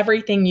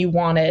everything you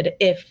wanted,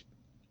 if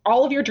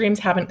all of your dreams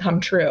haven't come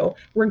true,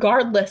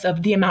 regardless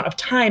of the amount of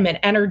time and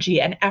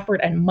energy and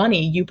effort and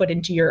money you put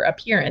into your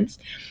appearance,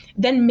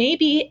 then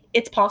maybe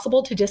it's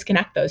possible to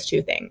disconnect those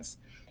two things.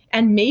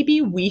 And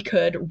maybe we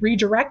could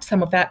redirect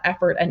some of that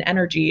effort and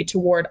energy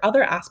toward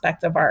other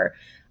aspects of our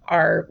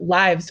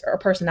lives, our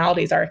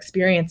personalities, our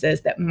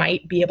experiences that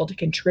might be able to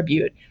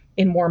contribute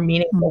in more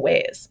meaningful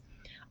ways.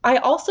 I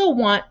also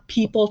want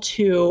people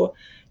to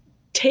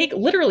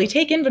literally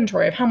take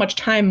inventory of how much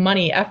time,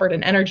 money, effort,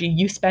 and energy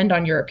you spend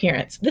on your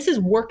appearance. This is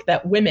work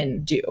that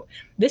women do.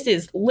 This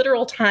is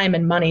literal time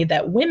and money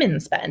that women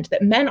spend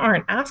that men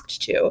aren't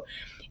asked to.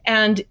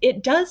 And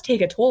it does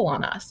take a toll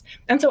on us.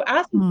 And so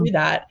as you do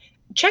that,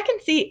 check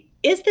and see,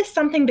 is this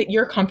something that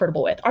you're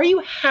comfortable with? Are you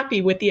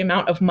happy with the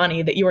amount of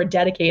money that you are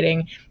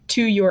dedicating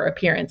to your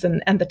appearance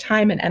and the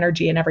time and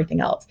energy and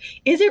everything else?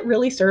 Is it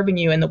really serving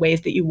you in the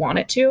ways that you want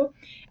it to?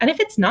 And if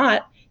it's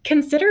not,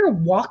 consider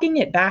walking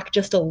it back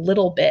just a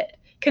little bit.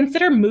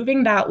 Consider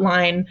moving that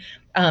line,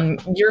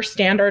 your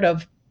standard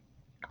of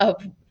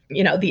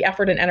the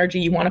effort and energy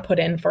you want to put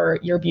in for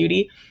your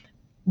beauty.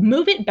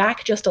 Move it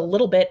back just a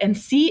little bit and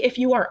see if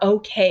you are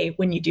okay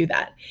when you do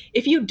that.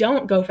 If you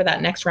don't go for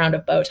that next round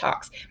of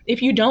Botox,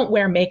 if you don't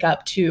wear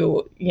makeup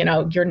to,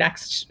 your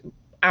next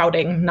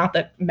outing, not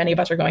that many of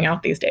us are going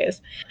out these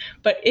days,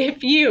 but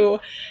if you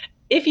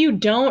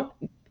don't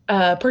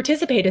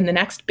participate in the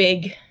next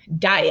big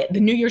diet,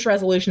 the New Year's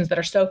resolutions that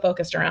are so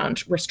focused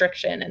around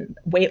restriction and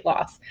weight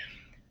loss,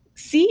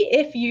 see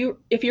if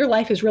your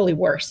life is really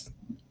worse.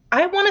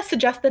 I want to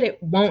suggest that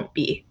it won't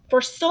be. For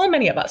so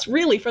many of us,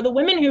 really, for the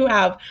women who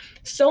have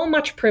so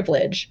much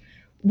privilege,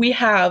 we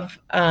have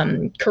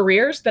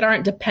careers that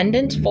aren't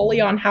dependent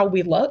fully on how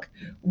we look.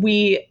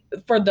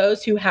 For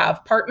those who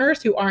have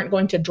partners who aren't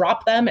going to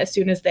drop them as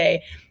soon as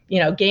they,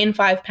 gain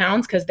 5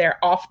 pounds because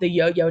they're off the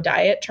yo-yo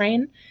diet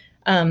train.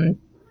 And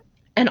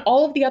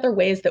all of the other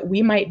ways that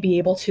we might be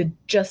able to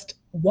just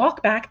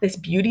walk back this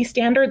beauty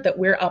standard that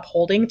we're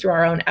upholding through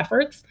our own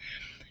efforts.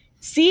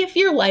 See if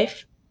your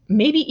life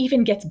maybe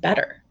even gets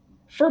better.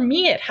 For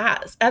me, it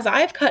has. As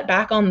I've cut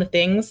back on the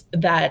things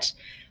that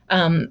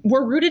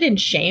were rooted in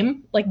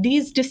shame, like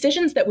these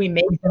decisions that we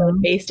make that are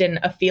based in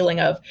a feeling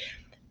of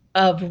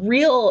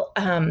real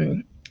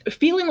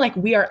feeling like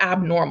we are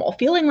abnormal,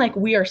 feeling like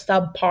we are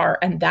subpar,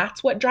 and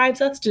that's what drives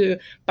us to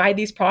buy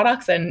these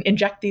products and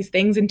inject these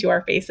things into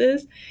our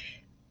faces.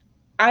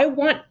 I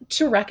want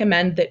to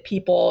recommend that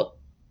people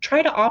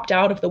try to opt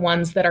out of the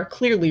ones that are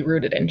clearly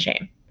rooted in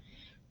shame.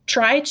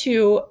 Try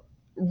to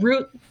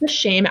root the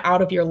shame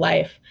out of your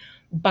life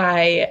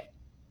by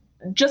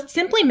just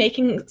simply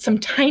making some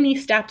tiny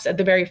steps at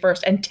the very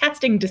first and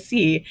testing to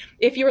see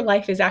if your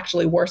life is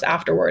actually worse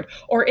afterward,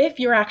 or if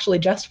you're actually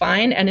just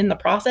fine and in the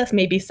process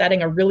maybe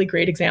setting a really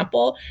great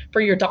example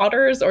for your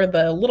daughters or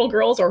the little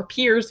girls or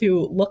peers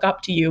who look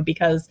up to you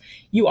because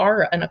you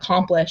are an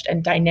accomplished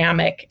and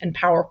dynamic and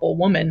powerful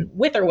woman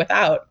with or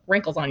without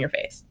wrinkles on your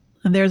face.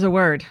 And there's a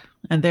word.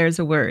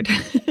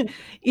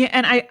 Yeah,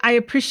 and I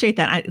appreciate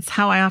that. It's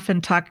how I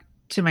often talk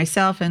to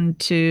myself and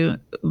to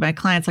my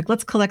clients, like,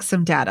 let's collect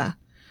some data.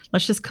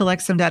 Let's just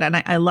collect some data.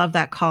 And I love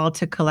that call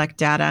to collect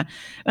data.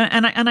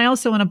 And I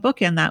also want to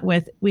bookend that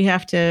with, we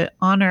have to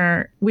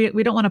honor, we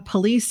don't want to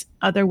police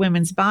other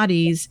women's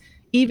bodies,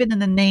 even in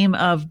the name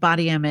of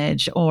body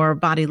image or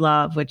body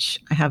love, which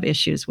I have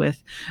issues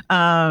with.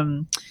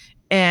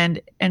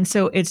 And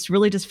so it's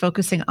really just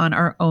focusing on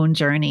our own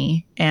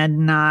journey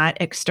and not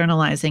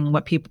externalizing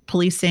what people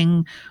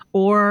policing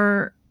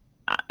or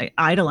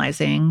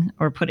idolizing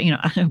or putting,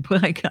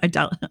 like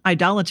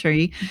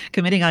idolatry,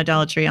 committing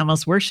idolatry,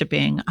 almost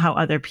worshiping how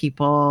other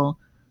people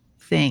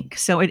think.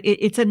 So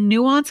it's a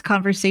nuanced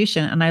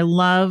conversation. And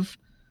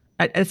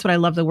that's what I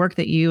love the work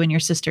that you and your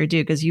sister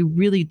do, because you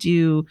really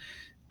do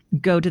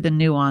go to the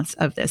nuance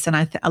of this. And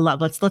I love,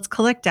 let's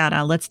collect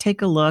data. Let's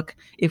take a look.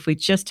 If we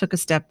just took a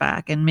step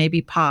back and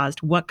maybe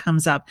paused, what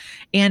comes up?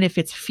 And if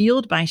it's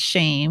fueled by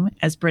shame,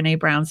 as Brene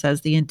Brown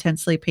says, the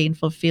intensely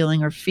painful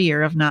feeling or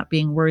fear of not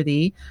being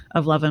worthy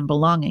of love and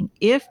belonging,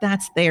 if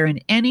that's there in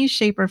any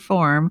shape or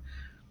form,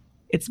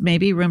 it's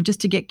maybe room just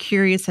to get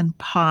curious and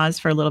pause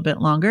for a little bit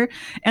longer.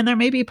 And there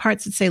may be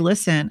parts that say,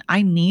 listen,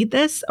 I need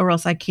this or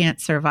else I can't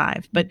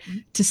survive. But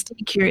to stay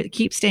curious,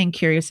 keep staying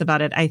curious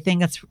about it. I think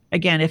that's,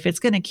 again, if it's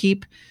going to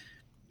keep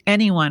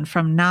anyone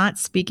from not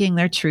speaking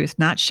their truth,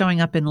 not showing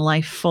up in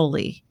life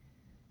fully,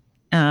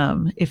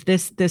 if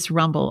this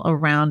rumble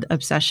around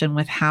obsession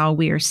with how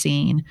we are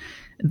seen,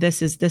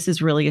 this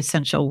is really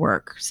essential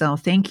work. So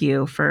thank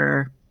you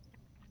for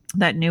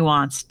that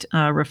nuanced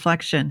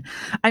reflection.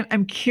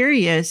 I'm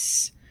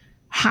curious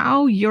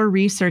how your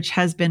research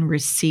has been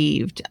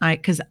received.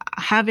 Because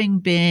having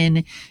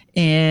been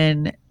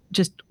in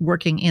just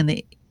working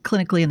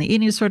clinically in the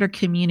eating disorder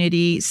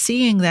community,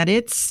 seeing that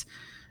it's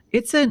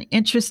an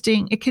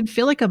interesting, it can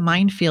feel like a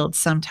minefield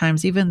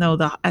sometimes, even though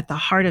at the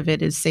heart of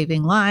it is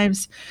saving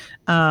lives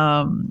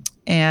and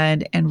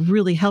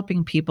really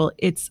helping people.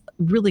 It's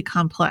really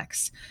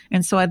complex.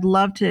 And so I'd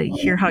love to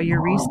hear how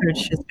your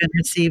research has been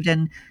received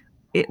and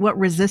what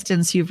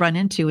resistance you've run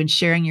into in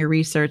sharing your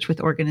research with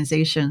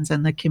organizations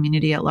and the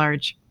community at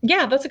large.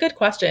 Yeah, that's a good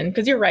question,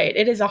 because you're right.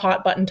 It is a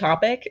hot button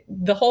topic.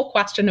 The whole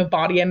question of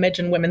body image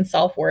and women's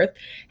self-worth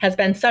has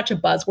been such a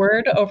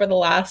buzzword over the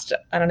last,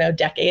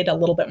 decade, a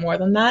little bit more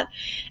than that.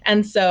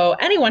 And so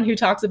anyone who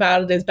talks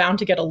about it is bound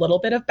to get a little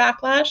bit of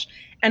backlash.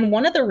 And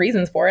one of the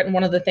reasons for it, and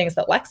one of the things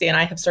that Lexi and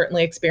I have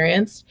certainly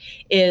experienced,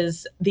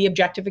 is the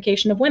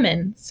objectification of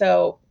women.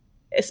 So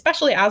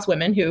especially as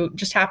women who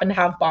just happen to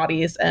have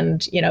bodies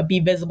and, be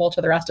visible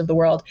to the rest of the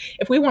world,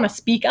 if we want to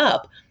speak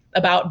up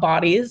about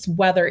bodies,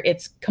 whether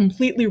it's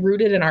completely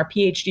rooted in our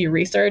PhD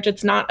research,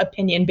 it's not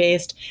opinion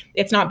based,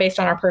 it's not based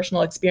on our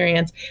personal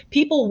experience,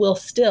 people will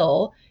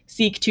still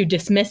seek to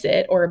dismiss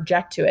it or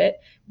object to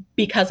it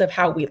because of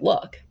how we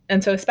look.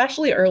 And so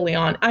especially early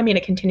on, I mean,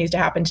 it continues to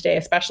happen today,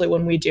 especially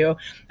when we do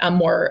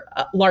more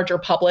larger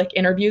public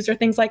interviews or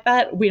things like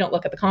that. We don't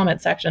look at the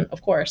comment section,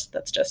 of course,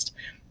 that's just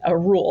a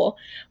rule.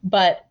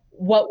 But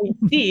what we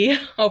see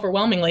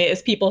overwhelmingly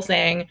is people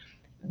saying,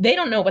 they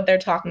don't know what they're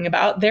talking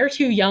about. They're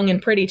too young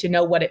and pretty to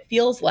know what it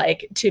feels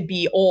like to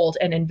be old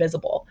and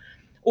invisible.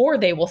 Or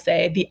they will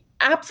say the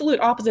absolute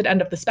opposite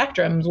end of the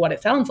spectrum is what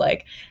it sounds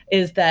like,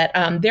 is that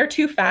they're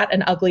too fat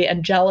and ugly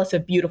and jealous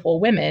of beautiful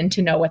women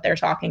to know what they're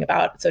talking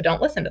about. So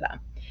don't listen to them.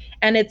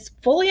 And it's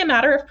fully a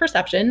matter of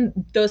perception.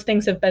 Those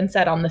things have been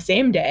said on the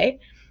same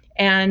day.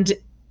 And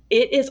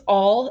it is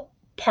all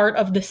part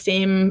of the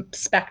same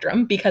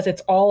spectrum because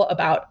it's all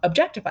about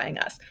objectifying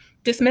us,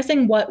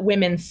 dismissing what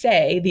women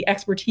say, the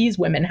expertise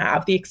women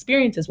have, the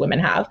experiences women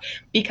have,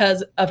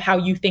 because of how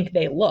you think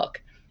they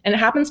look. And it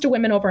happens to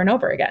women over and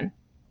over again.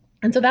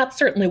 And so that's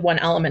certainly one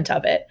element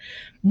of it.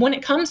 When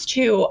it comes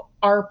to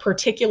our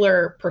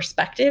particular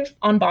perspective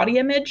on body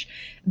image,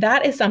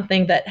 that is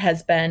something that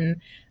has been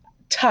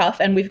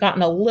tough, and we've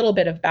gotten a little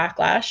bit of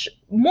backlash,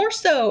 more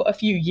so a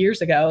few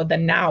years ago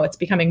than now. It's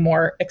becoming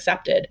more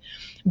accepted.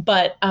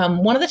 But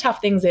one of the tough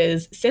things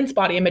is, since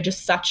body image is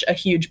such a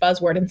huge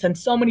buzzword, and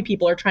since so many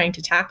people are trying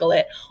to tackle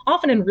it,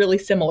 often in really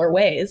similar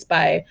ways,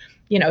 by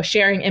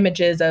sharing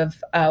images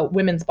of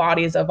women's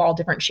bodies of all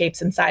different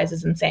shapes and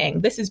sizes and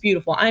saying, this is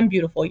beautiful, I'm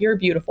beautiful, you're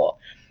beautiful.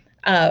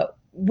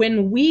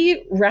 When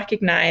we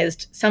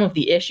recognized some of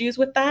the issues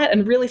with that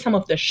and really some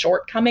of the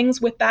shortcomings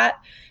with that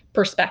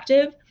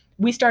perspective,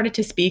 we started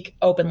to speak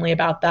openly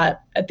about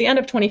that at the end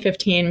of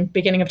 2015,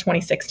 beginning of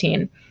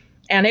 2016.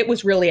 And it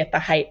was really at the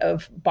height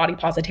of body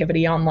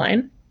positivity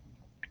online.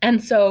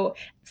 And so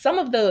some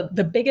of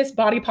the biggest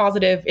body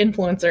positive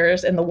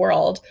influencers in the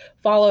world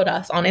followed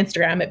us on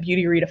Instagram at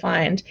Beauty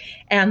Redefined.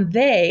 And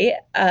they,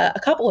 a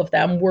couple of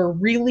them, were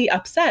really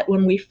upset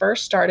when we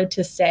first started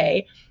to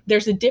say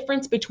there's a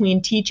difference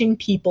between teaching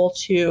people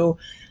to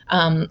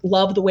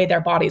love the way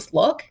their bodies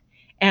look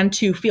and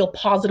to feel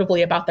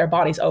positively about their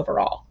bodies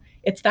overall.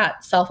 It's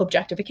that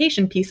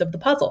self-objectification piece of the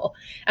puzzle.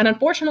 And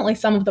unfortunately,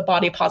 some of the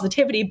body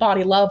positivity,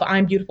 body love,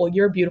 I'm beautiful,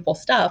 you're beautiful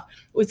stuff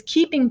was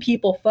keeping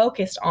people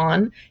focused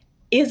on,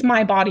 is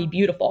my body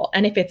beautiful?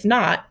 And if it's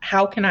not,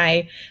 how can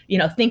I,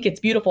 think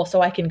it's beautiful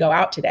so I can go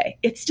out today?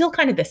 It's still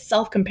kind of this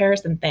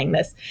self-comparison thing,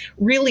 this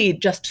really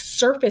just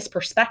surface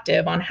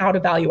perspective on how to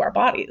value our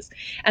bodies.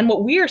 And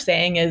what we are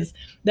saying is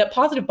that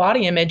positive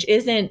body image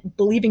isn't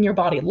believing your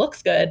body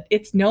looks good.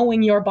 It's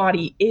knowing your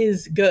body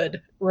is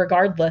good,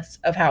 regardless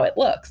of how it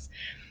looks.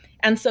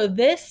 And so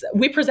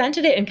we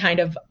presented it in kind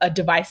of a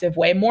divisive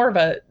way, more of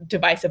a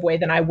divisive way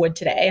than I would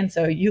today. And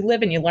so you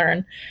live and you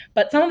learn.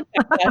 But some of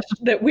the backlash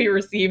that we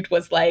received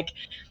was like,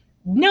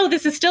 no,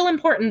 this is still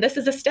important. This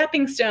is a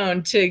stepping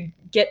stone to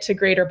get to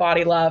greater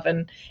body love.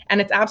 And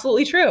it's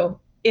absolutely true.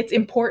 It's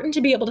important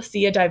to be able to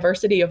see a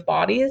diversity of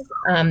bodies,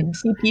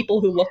 see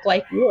people who look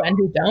like you and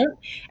who don't,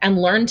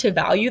 and learn to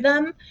value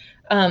them.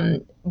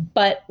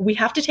 But we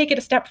have to take it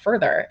a step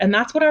further. And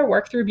that's what our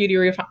work through Beauty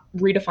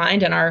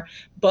Redefined and our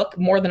book,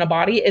 More Than a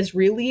Body, is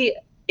really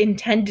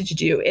intended to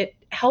do. It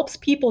helps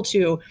people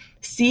to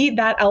see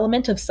that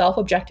element of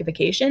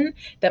self-objectification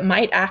that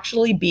might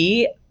actually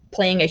be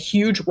playing a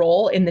huge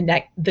role in the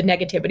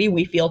negativity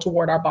we feel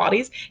toward our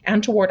bodies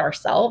and toward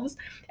ourselves.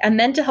 And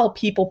then to help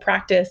people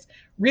practice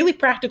really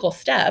practical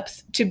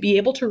steps to be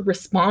able to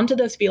respond to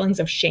those feelings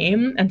of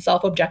shame and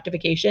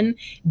self-objectification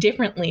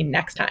differently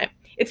next time.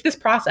 It's this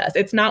process.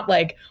 It's not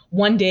like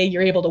one day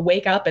you're able to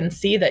wake up and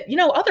see that,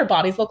 other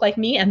bodies look like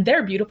me and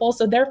they're beautiful,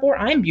 so therefore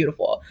I'm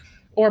beautiful.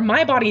 Or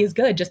my body is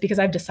good just because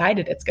I've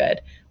decided it's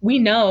good. We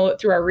know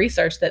through our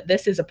research that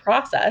this is a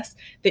process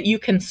that you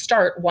can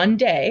start one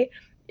day,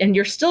 and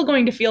you're still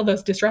going to feel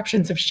those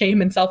disruptions of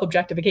shame and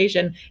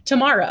self-objectification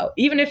tomorrow.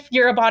 Even if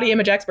you're a body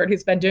image expert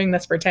who's been doing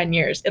this for 10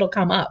 years, it'll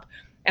come up.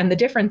 And the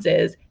difference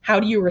is, how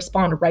do you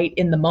respond right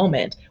in the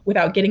moment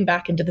without getting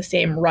back into the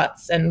same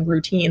ruts and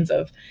routines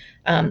of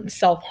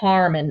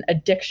self-harm and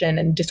addiction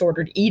and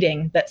disordered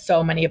eating that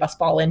so many of us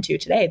fall into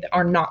today that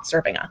are not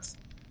serving us.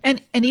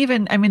 And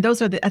even, I mean,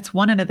 that's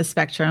one end of the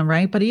spectrum,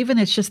 right? But even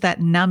it's just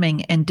that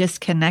numbing and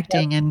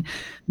disconnecting and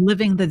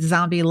living the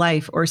zombie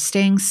life, or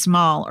staying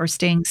small or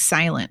staying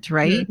silent,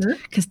 right?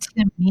 Because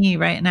to me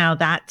right now,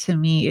 that to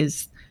me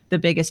is the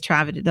biggest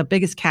tragedy, the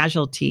biggest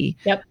casualty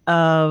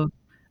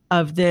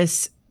of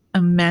this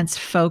immense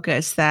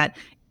focus that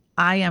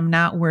I am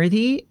not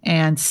worthy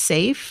and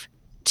safe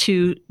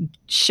to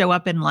show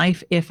up in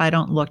life if I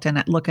don't look in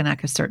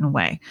a certain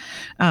way.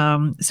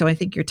 So I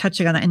think you're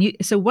touching on that. And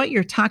so what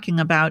you're talking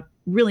about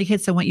really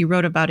hits on what you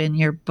wrote about in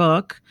your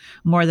book,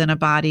 More Than a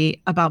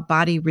Body, about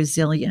body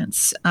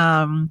resilience.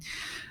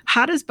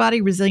 How does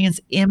body resilience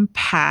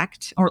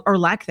impact, or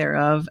lack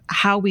thereof,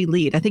 how we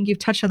lead? I think you've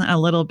touched on that a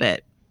little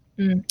bit.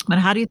 Mm. But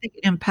how do you think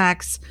it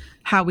impacts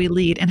how we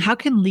lead? And how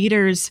can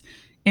leaders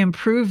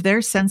improve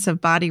their sense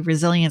of body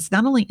resilience,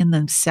 not only in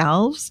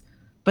themselves,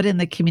 but in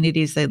the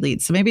communities they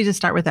lead? So maybe just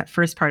start with that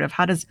first part of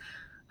how does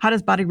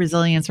body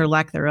resilience or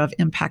lack thereof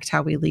impact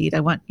how we lead?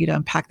 I want you to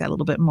unpack that a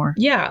little bit more.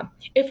 Yeah.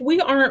 If we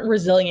aren't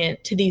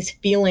resilient to these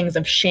feelings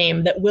of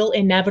shame that will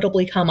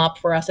inevitably come up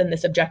for us in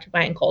this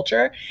objectifying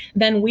culture,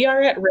 then we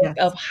are at risk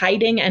Yes. of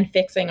hiding and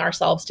fixing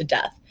ourselves to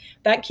death.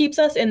 That keeps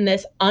us in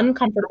this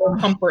uncomfortable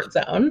Oh, comfort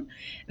zone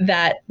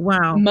that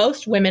wow.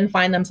 most women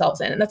find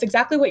themselves in. And that's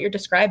exactly what you're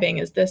describing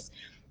is this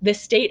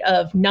state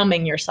of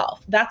numbing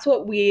yourself. That's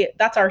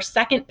our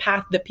second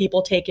path that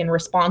people take in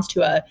response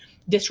to a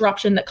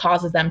disruption that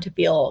causes them to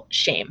feel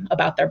shame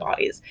about their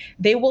bodies.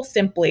 They will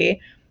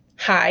simply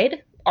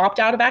hide, opt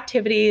out of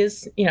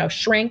activities,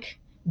 shrink.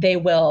 They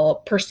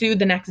will pursue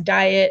the next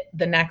diet,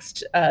 the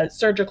next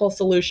surgical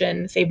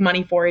solution, save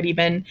money for it,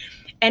 even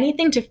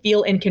anything to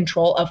feel in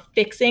control of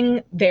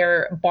fixing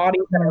their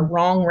bodies that are Mm.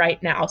 wrong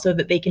right now so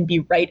that they can be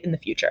right in the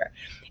future.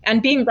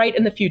 And being right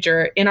in the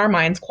future in our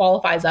minds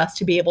qualifies us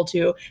to be able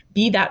to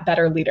be that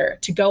better leader,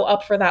 to go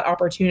up for that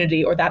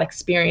opportunity or that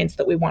experience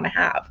that we want to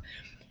have.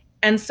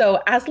 And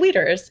so, as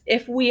leaders,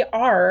 if we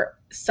are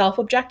self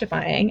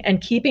objectifying and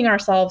keeping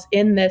ourselves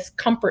in this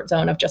comfort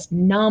zone of just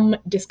numb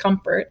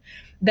discomfort,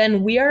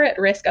 then we are at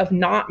risk of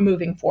not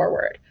moving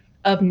forward,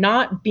 of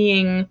not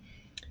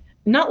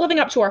living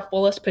up to our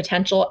fullest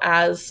potential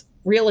as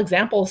real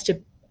examples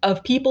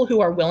of people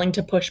who are willing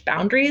to push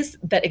boundaries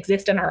that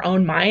exist in our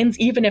own minds,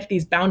 even if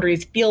these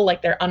boundaries feel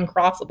like they're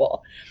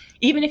uncrossable.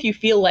 Even if you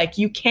feel like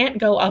you can't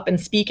go up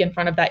and speak in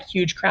front of that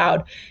huge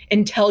crowd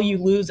until you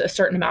lose a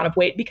certain amount of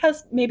weight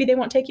because maybe they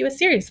won't take you as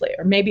seriously,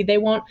 or maybe they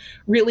won't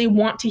really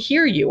want to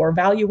hear you or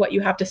value what you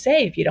have to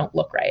say if you don't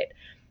look right.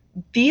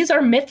 These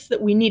are myths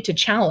that we need to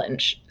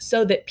challenge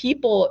so that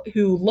people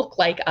who look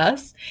like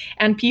us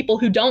and people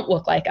who don't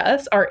look like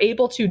us are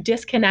able to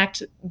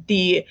disconnect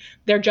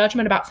their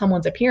judgment about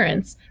someone's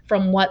appearance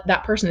from what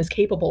that person is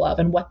capable of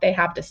and what they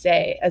have to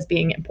say as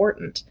being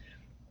important.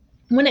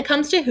 When it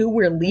comes to who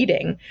we're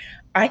leading,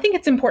 I think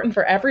it's important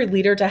for every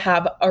leader to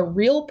have a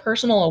real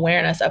personal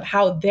awareness of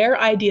how their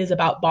ideas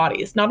about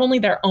bodies, not only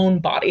their own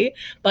body,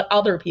 but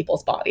other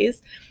people's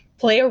bodies,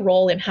 play a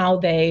role in how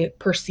they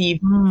perceive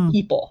Mm.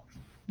 people,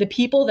 the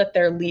people that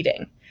they're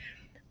leading.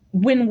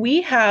 When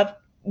we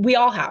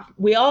all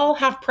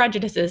have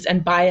prejudices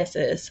and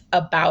biases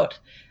about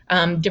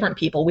different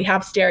people. We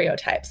have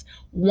stereotypes.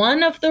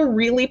 One of the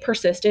really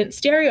persistent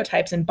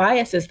stereotypes and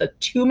biases that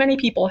too many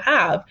people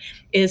have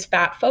is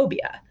fat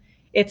phobia.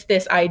 It's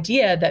this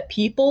idea that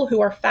people who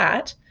are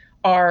fat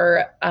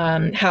are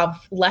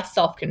have less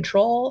self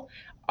control,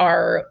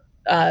 are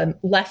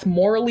less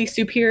morally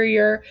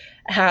superior,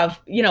 have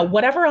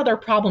whatever other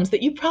problems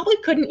that you probably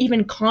couldn't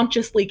even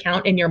consciously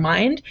count in your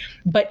mind,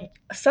 but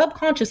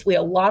subconsciously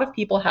a lot of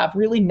people have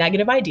really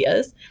negative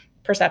ideas,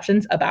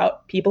 perceptions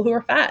about people who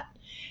are fat.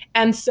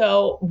 And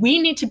so we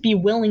need to be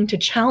willing to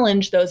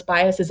challenge those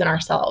biases in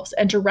ourselves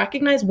and to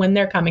recognize when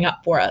they're coming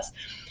up for us,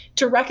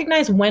 to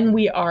recognize when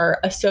we are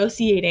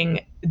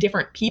associating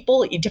different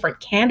people, different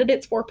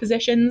candidates for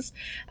positions,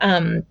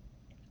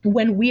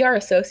 when we are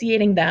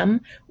associating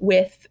them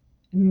with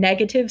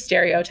negative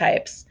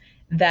stereotypes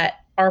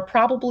that are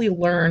probably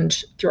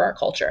learned through our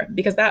culture,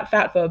 because that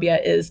fat phobia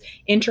is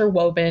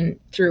interwoven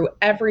through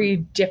every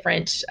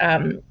different,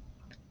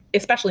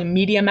 especially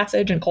media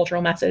message and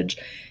cultural message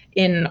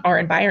in our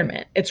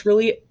environment. It's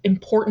really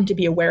important to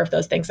be aware of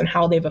those things and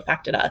how they've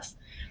affected us.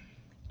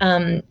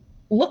 Um,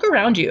 Look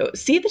around you,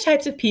 see the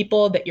types of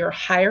people that you're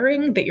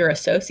hiring, that you're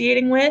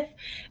associating with,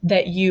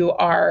 that you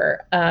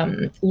are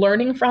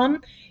learning from.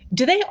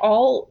 Do they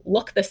all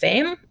look the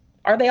same?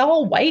 Are they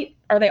all white?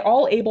 Are they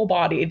all able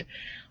bodied?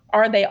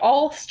 Are they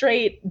all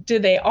straight? Do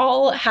they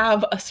all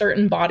have a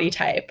certain body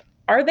type?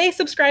 Are they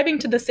subscribing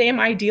to the same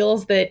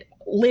ideals that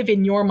live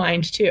in your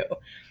mind too?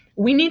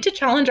 We need to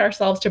challenge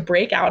ourselves to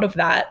break out of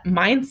that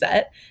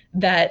mindset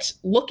that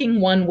looking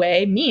one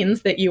way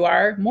means that you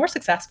are more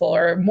successful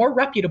or more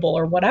reputable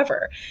or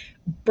whatever.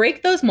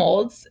 Break those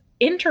molds,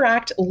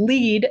 interact,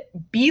 lead,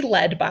 be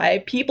led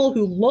by people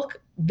who look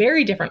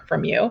very different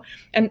from you.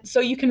 And so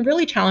you can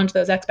really challenge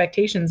those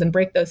expectations and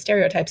break those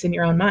stereotypes in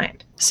your own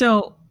mind.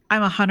 So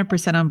I'm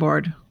 100% on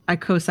board. I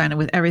co-sign it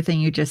with everything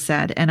you just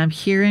said. And I'm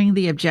hearing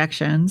the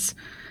objections,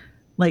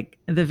 like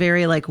the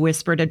very like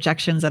whispered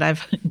objections that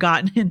I've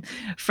gotten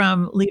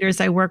from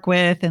leaders I work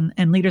with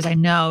and leaders I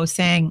know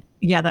saying,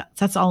 yeah,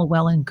 that's all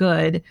well and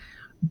good,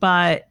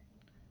 but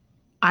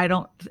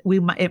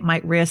it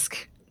might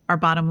risk our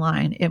bottom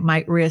line. It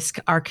might risk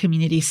our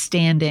community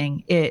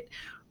standing. It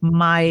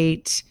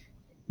might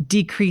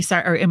decrease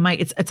or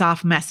it's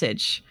off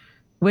message.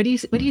 What do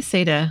you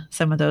say to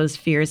some of those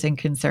fears and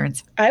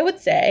concerns? I would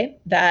say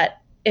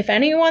that if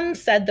anyone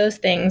said those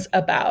things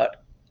about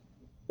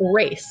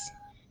race,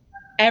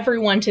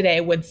 everyone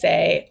today would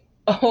say,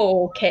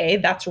 oh, okay,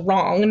 that's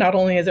wrong. Not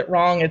only is it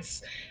wrong,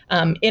 it's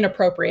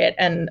inappropriate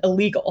and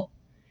illegal.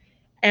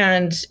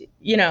 And,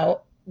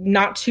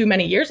 not too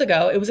many years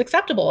ago, it was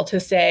acceptable to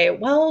say,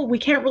 well, we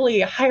can't really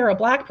hire a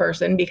Black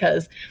person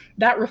because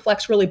that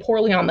reflects really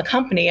poorly on the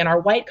company and our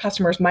white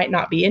customers might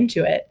not be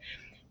into it.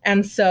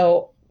 And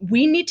so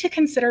we need to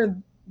consider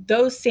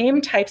those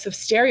same types of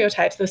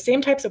stereotypes, those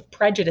same types of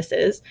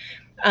prejudices,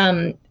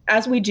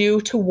 as we do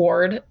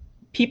toward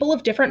people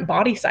of different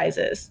body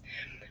sizes.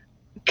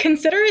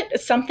 Consider it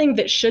something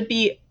that should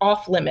be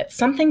off limits,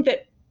 something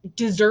that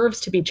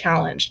deserves to be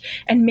challenged.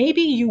 And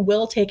maybe you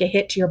will take a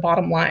hit to your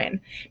bottom line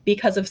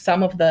because of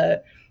some of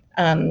the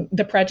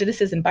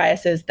prejudices and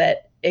biases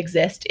that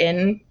exist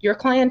in your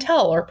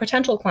clientele or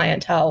potential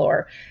clientele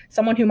or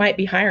someone who might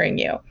be hiring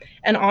you.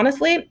 And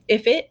honestly,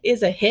 if it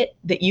is a hit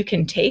that you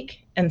can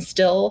take and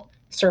still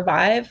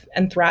survive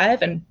and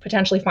thrive and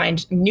potentially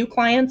find new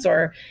clients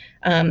or,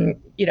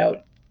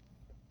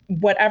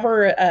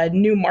 whatever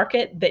new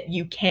market that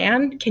you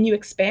can you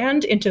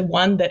expand into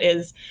one that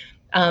is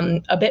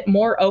a bit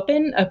more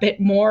open, a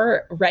bit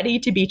more ready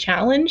to be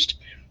challenged,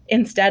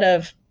 instead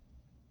of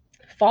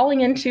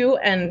falling into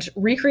and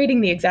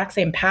recreating the exact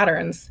same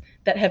patterns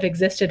that have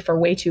existed for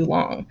way too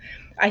long.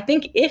 I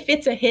think if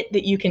it's a hit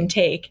that you can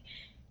take,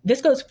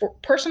 this goes for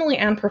personally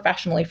and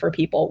professionally for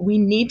people. We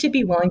need to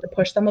be willing to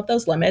push some of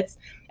those limits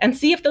and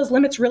see if those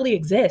limits really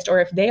exist or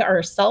if they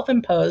are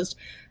self-imposed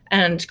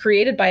and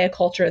created by a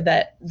culture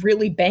that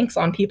really banks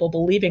on people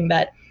believing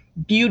that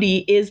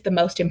beauty is the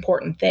most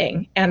important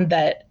thing and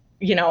that,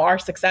 our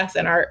success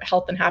and our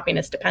health and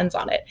happiness depends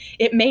on it.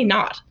 It may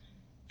not,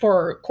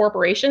 for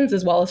corporations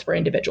as well as for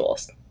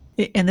individuals.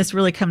 And this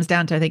really comes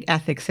down to, I think,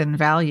 ethics and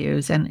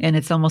values, and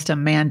it's almost a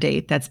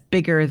mandate that's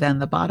bigger than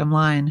the bottom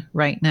line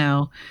right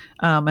now.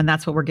 And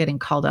that's what we're getting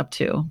called up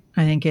to,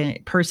 I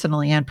think,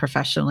 personally and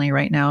professionally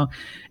right now.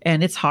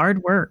 And it's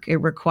hard work. It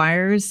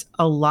requires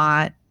a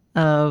lot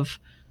of,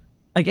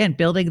 again,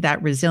 building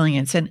that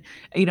resilience. And,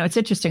 it's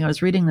interesting. I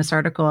was reading this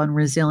article on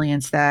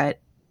resilience that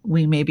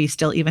we maybe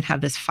still even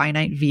have this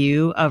finite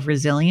view of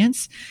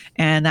resilience.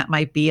 And that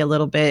might be a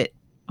little bit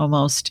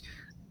almost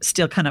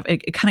still it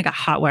kind of got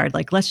hot wired,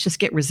 like, let's just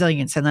get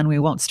resilience and then we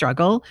won't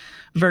struggle,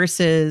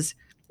 versus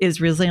is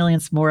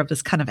resilience more of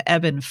this kind of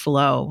ebb and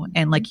flow.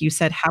 And like you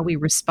said, how we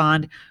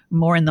respond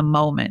more in the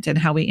moment and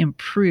how we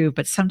improve.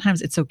 But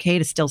sometimes it's okay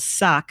to still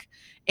suck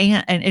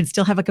and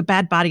still have like a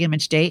bad body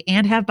image day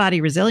and have body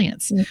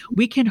resilience. Mm-hmm.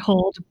 We can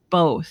hold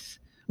both.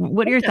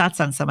 What are your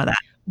thoughts on some of that?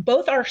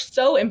 Both are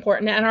so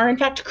important and are in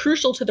fact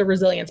crucial to the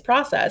resilience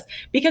process,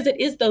 because it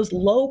is those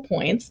low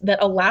points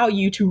that allow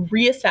you to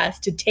reassess,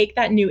 to take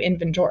that new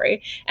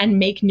inventory and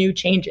make new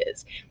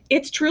changes.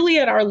 It's truly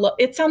at our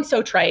it sounds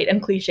so trite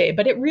and cliche,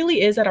 but it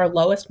really is at our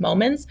lowest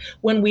moments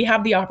when we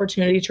have the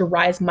opportunity to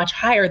rise much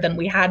higher than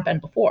we had been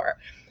before.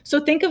 So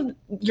think of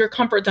your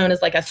comfort zone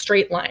as like a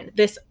straight line,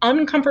 this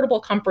uncomfortable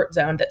comfort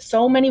zone that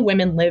so many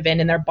women live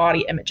in their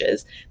body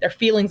images, their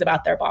feelings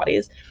about their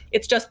bodies.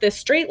 It's just this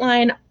straight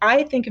line.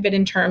 I think of it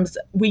in terms,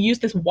 we use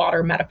this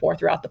water metaphor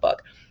throughout the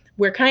book.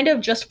 We're kind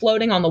of just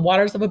floating on the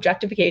waters of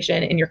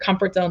objectification in your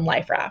comfort zone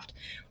life raft.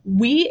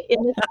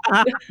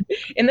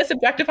 In this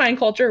objectifying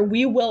culture,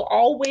 we will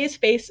always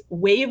face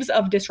waves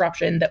of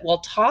disruption that will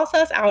toss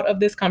us out of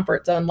this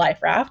comfort zone life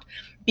raft,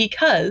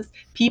 because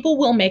people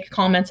will make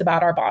comments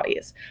about our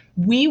bodies.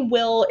 We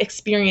will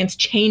experience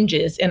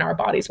changes in our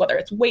bodies, whether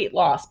it's weight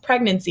loss,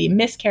 pregnancy,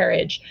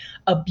 miscarriage,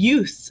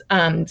 abuse,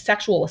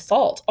 sexual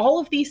assault. All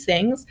of these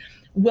things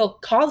will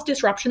cause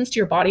disruptions to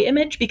your body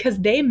image because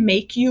they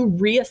make you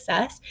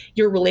reassess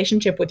your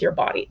relationship with your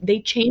body.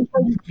 They change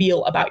how you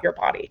feel about your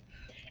body.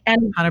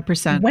 And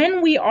 100%.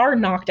 When we are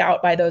knocked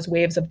out by those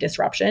waves of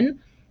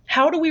disruption,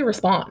 how do we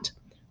respond?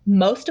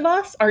 Most of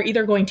us are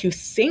either going to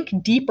sink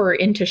deeper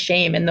into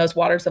shame in those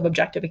waters of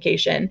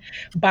objectification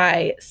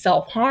by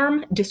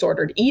self-harm,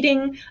 disordered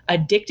eating,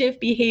 addictive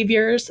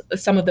behaviors,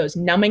 some of those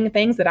numbing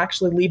things that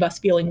actually leave us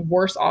feeling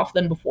worse off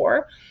than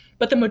before.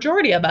 But the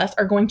majority of us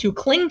are going to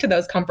cling to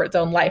those comfort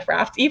zone life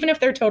rafts, even if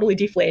they're totally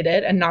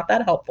deflated and not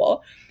that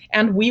helpful.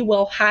 And we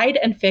will hide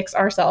and fix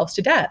ourselves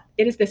to death.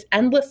 It is this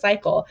endless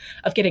cycle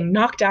of getting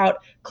knocked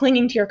out,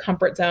 clinging to your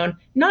comfort zone,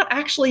 not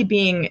actually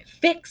being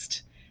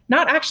fixed,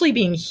 not actually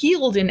being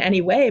healed in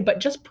any way, but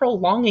just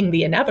prolonging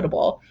the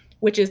inevitable,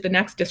 which is the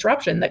next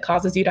disruption that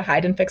causes you to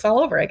hide and fix all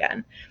over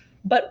again.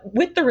 But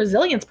with the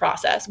resilience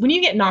process, when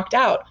you get knocked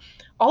out,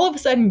 all of a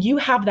sudden you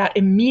have that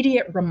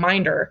immediate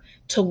reminder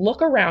to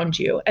look around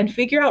you and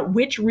figure out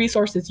which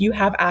resources you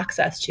have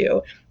access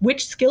to,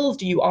 which skills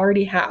do you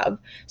already have,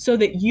 so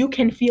that you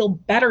can feel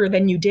better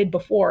than you did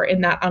before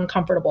in that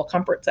uncomfortable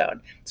comfort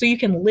zone, so you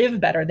can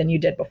live better than you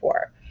did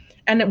before.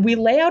 And we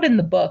lay out in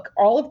the book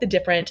all of the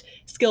different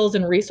skills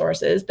and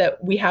resources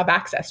that we have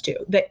access to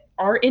that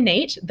are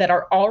innate, that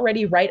are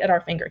already right at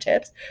our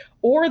fingertips,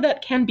 or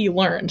that can be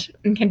learned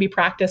and can be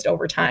practiced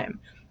over time.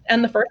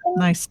 And the first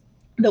thing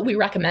that we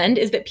recommend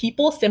is that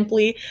people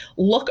simply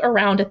look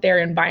around at their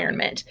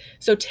environment.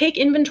 So take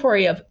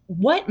inventory of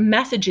what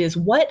messages,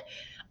 what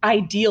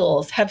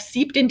ideals have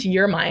seeped into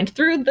your mind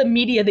through the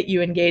media that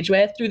you engage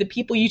with, through the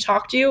people you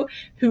talk to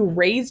who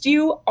raised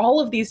you,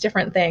 all of these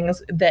different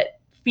things that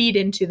feed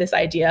into this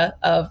idea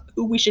of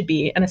who we should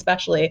be, and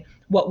especially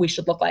what we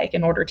should look like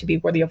in order to be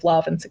worthy of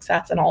love and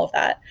success and all of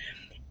that.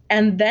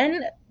 And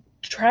then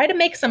try to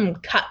make some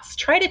cuts,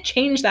 try to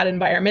change that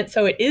environment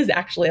so it is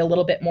actually a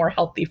little bit more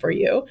healthy for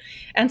you.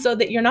 And so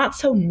that you're not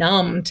so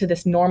numb to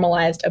this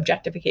normalized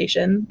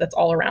objectification that's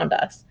all around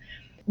us.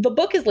 The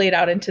book is laid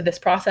out into this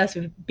process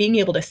of being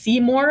able to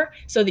see more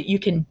so that you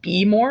can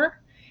be more.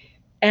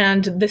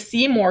 And the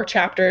see more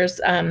chapters,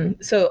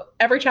 so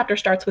every chapter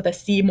starts with a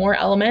see more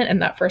element.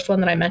 And that first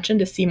one that I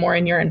mentioned is see more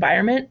in your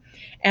environment.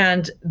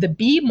 And the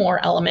be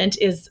more element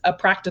is a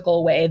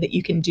practical way that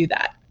you can do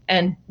that.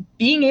 And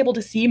being able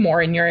to see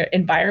more in your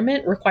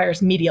environment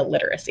requires media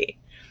literacy.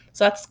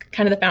 So that's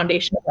kind of the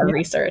foundation of our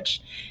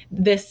research.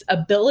 This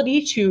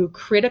ability to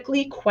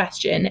critically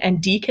question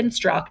and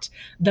deconstruct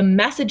the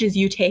messages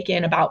you take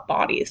in about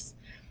bodies.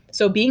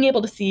 So being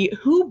able to see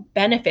who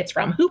benefits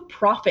from, who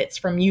profits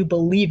from you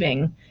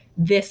believing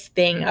this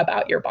thing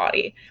about your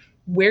body.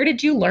 Where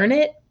did you learn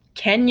it?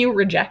 Can you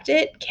reject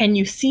it? Can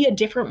you see a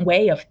different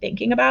way of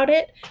thinking about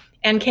it?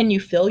 And can you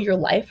fill your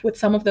life with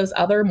some of those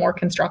other more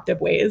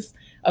constructive ways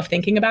of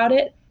thinking about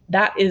it?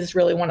 That is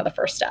really one of the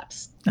first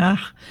steps. And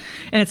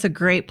it's a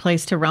great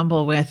place to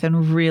rumble with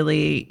and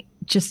really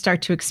just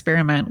start to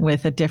experiment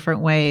with a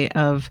different way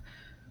of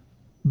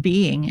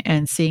being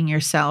and seeing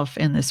yourself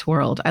in this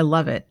world. I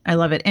love it. I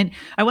love it. And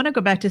I want to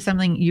go back to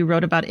something you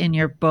wrote about in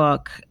your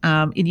book.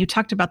 And you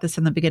talked about this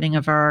in the beginning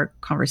of our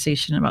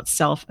conversation about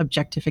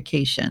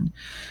self-objectification,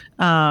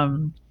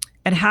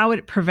 and how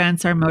it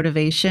prevents our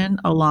motivation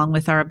along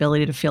with our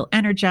ability to feel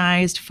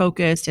energized,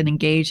 focused, and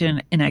engaged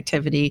in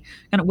activity.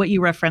 And what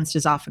you referenced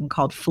is often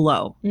called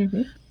flow.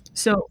 Mm-hmm.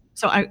 So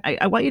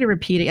I want you to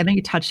repeat it. I know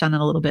you touched on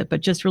it a little bit, but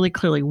just really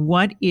clearly,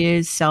 what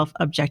is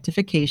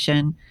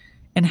self-objectification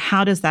and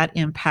how does that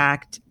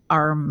impact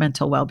our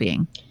mental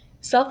well-being?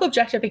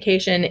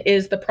 Self-objectification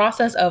is the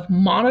process of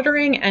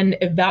monitoring and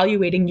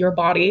evaluating your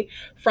body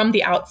from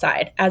the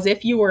outside, as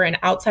if you were an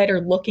outsider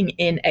looking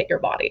in at your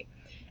body.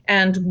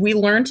 And we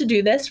learn to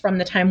do this from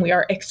the time we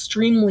are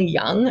extremely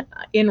young.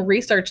 In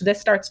research, this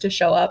starts to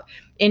show up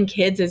in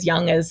kids as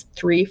young as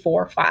 3,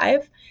 4,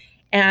 5.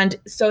 And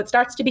so it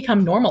starts to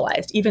become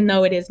normalized, even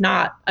though it is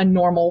not a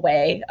normal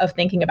way of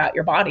thinking about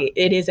your body.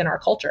 It is in our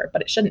culture,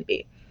 but it shouldn't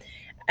be.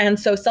 And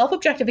so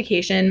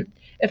self-objectification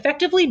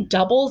effectively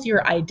doubles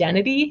your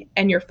identity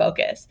and your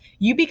focus.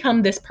 You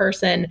become this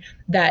person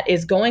that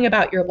is going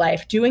about your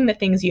life, doing the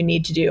things you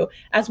need to do,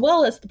 as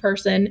well as the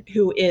person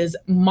who is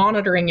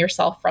monitoring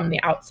yourself from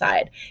the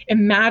outside,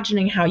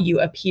 imagining how you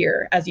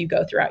appear as you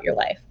go throughout your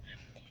life.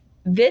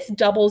 This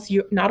doubles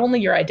not only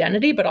your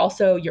identity, but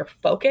also your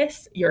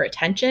focus, your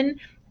attention.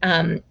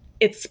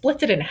 It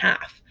splits it in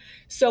half.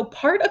 So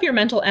part of your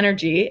mental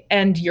energy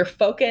and your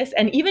focus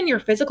and even your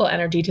physical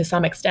energy to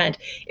some extent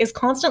is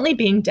constantly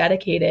being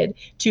dedicated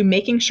to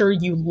making sure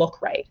you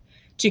look right,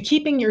 to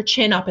keeping your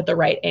chin up at the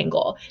right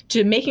angle,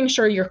 to making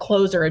sure your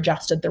clothes are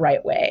adjusted the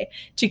right way,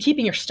 to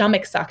keeping your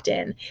stomach sucked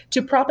in,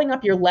 to propping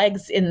up your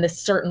legs in this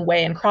certain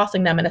way and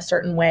crossing them in a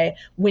certain way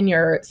when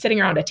you're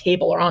sitting around a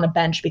table or on a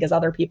bench because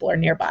other people are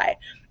nearby.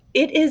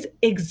 It is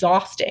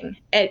exhausting.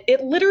 It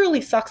literally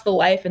sucks the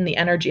life and the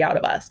energy out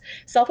of us.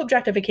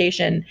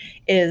 Self-objectification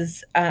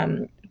is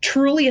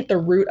truly at the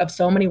root of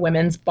so many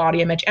women's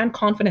body image and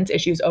confidence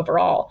issues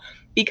overall,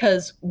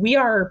 because we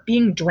are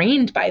being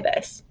drained by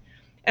this.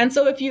 And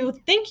so if you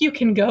think you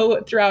can go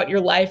throughout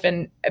your life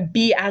and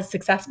be as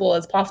successful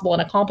as possible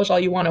and accomplish all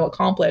you want to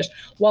accomplish,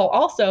 while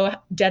also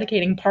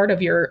dedicating part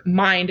of your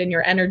mind and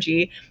your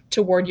energy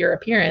toward your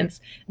appearance,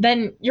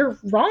 then you're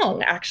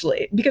wrong,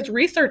 actually, because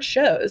research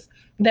shows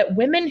that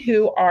women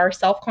who are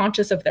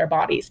self-conscious of their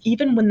bodies,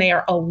 even when they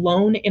are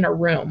alone in a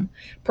room,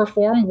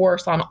 perform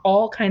worse on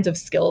all kinds of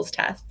skills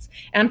tests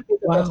and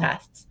physical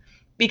tests,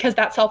 because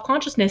that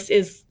self-consciousness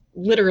is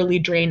literally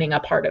draining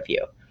a part of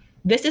you.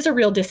 This is a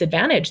real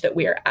disadvantage that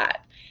we are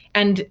at.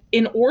 And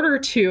in order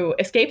to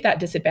escape that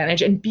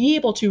disadvantage and be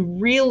able to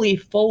really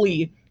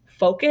fully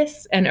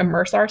focus and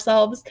immerse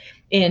ourselves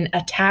in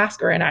a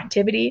task or an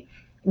activity,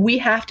 we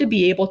have to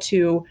be able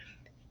to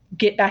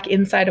get back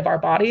inside of our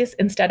bodies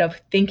instead of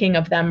thinking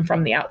of them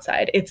from the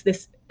outside. It's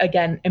this,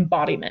 again,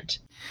 embodiment.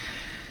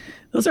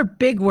 Those are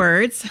big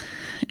words.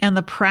 And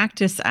the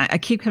practice, I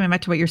keep coming back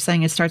to what you're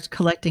saying, is starts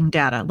collecting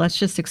data. Let's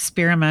just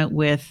experiment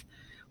with,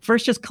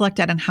 first just collect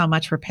data on how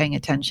much we're paying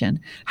attention,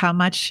 how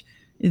much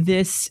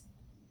this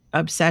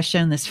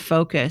obsession, this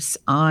focus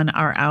on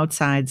our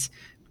outsides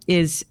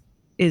is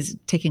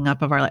taking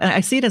up of our life. I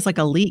see it as like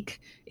a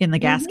leak in the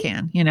gas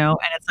can, and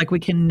it's like we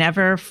can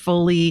never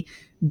fully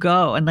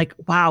go and like,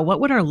 wow, what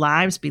would our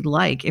lives be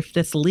like if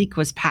this leak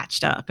was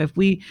patched up, if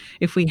we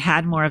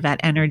had more of that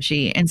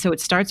energy? And so it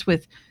starts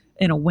with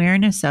an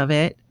awareness of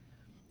it.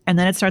 And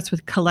then it starts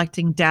with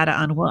collecting data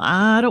on, well,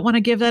 I don't want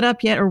to give that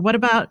up yet. Or what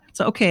about,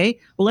 so, okay,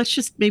 well, let's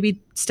just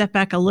maybe step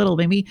back a little,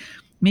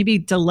 maybe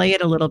delay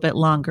it a little bit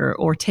longer,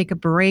 or take a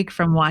break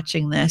from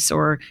watching this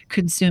or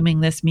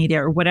consuming this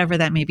media or whatever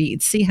that may be.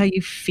 See how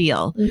you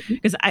feel.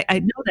 Because I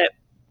know that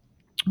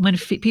when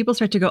people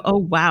start to go, oh,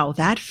 wow,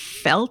 that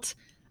felt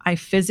I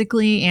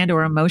physically and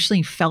or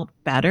emotionally felt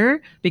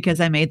better because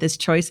I made this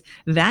choice,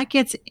 that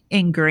gets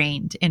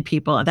ingrained in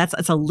people.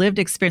 It's a lived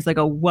experience. Like,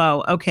 oh,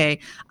 whoa, okay,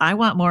 I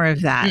want more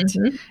of that.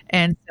 Mhm.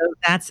 And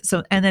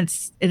so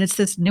it's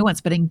this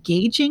nuance, but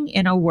engaging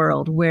in a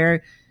world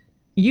where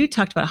you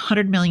talked about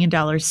 $100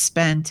 million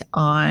spent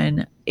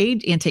on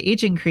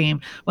anti-aging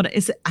cream. What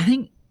is it? I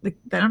think,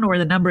 I don't know where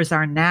the numbers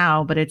are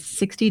now, but it's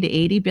 60 to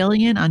 80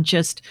 billion on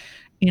just,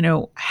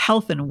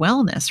 health and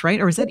wellness, right?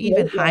 Or is that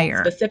even Weight loss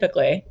higher?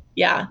 specifically.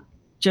 Yeah.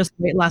 Just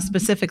weight loss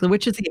specifically,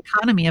 which is the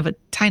economy of a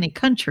tiny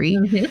country.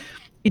 Mhm.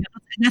 And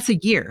that's a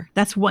year.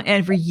 That's one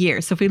every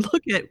year. So if we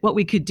look at what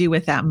we could do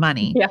with that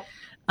money, Yeah.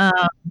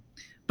 um,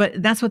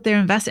 but that's what they're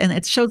investing. And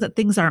it shows that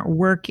things aren't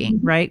working,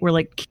 Mhm. right? We're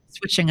like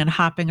switching and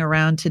hopping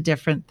around to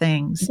different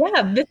things.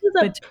 Yeah, this is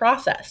a But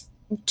process.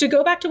 To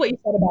go back to what you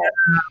said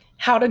about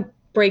how to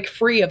break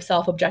free of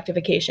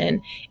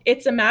self-objectification,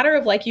 it's a matter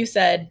of, like you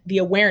said, the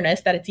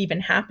awareness that it's even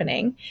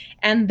happening,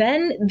 and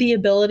then the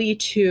ability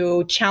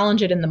to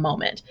challenge it in the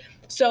moment.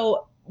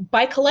 So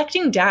by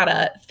collecting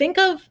data, think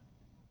of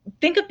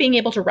being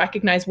able to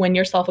recognize when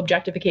your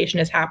self-objectification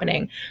is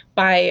happening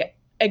by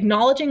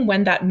acknowledging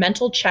when that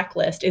mental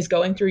checklist is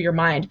going through your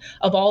mind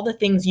of all the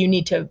things you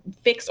need to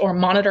fix or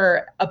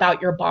monitor about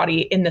your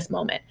body in this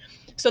moment.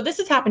 So this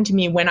has happened to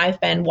me when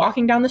I've been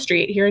walking down the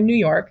street here in New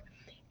York,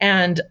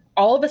 and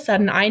all of a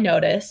sudden I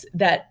notice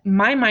that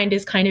my mind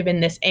is kind of in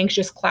this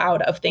anxious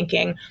cloud of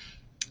thinking,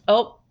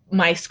 oh,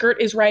 my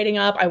skirt is riding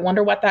up. I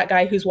wonder what that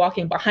guy who's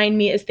walking behind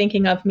me is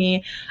thinking of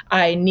me.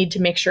 I need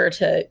to make sure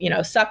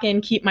to, suck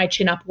in, keep my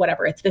chin up,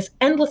 whatever. It's this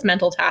endless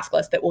mental task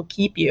list that will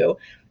keep you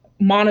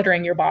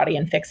monitoring your body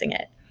and fixing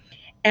it.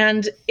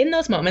 And in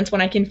those moments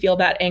when I can feel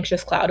that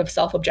anxious cloud of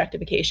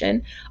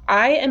self-objectification,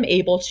 I am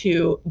able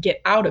to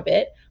get out of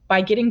it by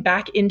getting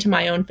back into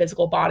my own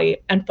physical body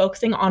and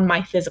focusing on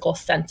my physical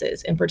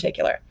senses in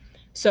particular.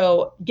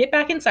 So get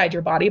back inside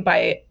your body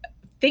by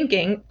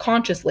thinking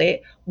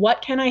consciously,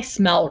 what can I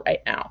smell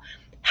right now?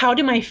 How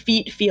do my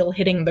feet feel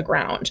hitting the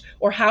ground?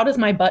 Or how does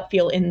my butt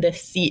feel in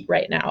this seat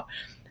right now?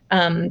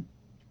 Um,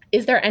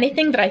 is there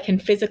anything that I can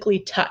physically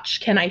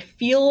touch? Can I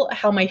feel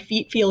how my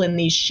feet feel in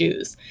these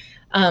shoes?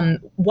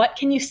 What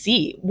can you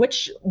see?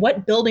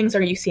 What buildings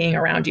are you seeing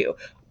around you?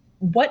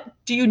 What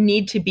do you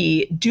need to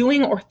be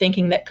doing or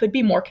thinking that could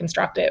be more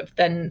constructive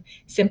than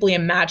simply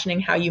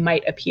imagining how you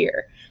might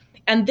appear?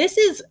 And this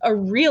is a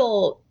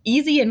real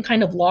easy and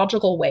kind of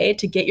logical way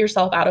to get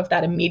yourself out of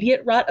that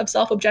immediate rut of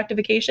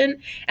self-objectification.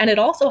 And it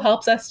also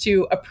helps us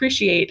to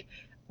appreciate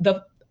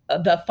the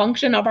the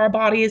function of our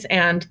bodies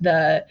and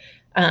the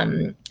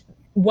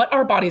what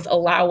our bodies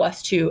allow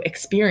us to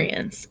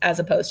experience as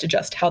opposed to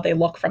just how they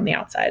look from the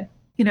outside.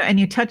 And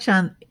you touch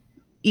on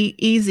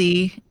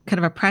easy, kind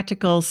of a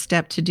practical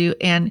step to do.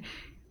 And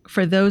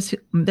for those,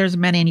 there's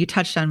many, and you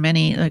touched on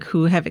many, like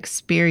who have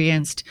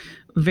experienced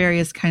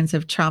various kinds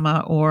of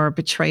trauma or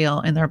betrayal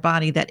in their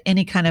body, that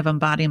any kind of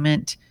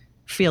embodiment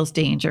feels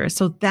dangerous.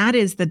 So that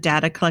is the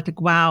data collected.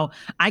 Wow,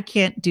 I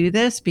can't do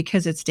this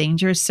because it's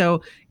dangerous.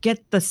 So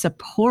get the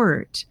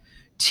support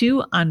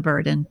to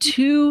unburden,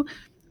 to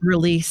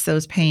release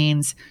those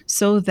pains,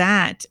 so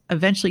that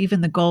eventually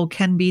even the goal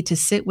can be to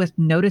sit with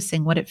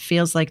noticing what it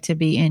feels like to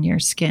be in your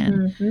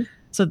skin. Mm-hmm.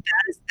 So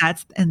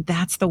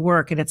that's the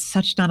work. And it's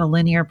such not a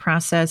linear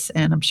process.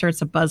 And I'm sure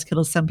it's a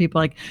buzzkill to some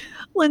people, like,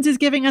 Lindsay's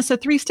giving us a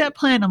 3-step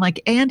plan. I'm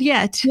like, and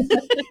yet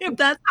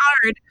that's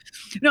hard.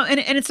 No, and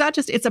it's not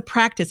just, it's a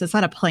practice. It's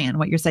not a plan,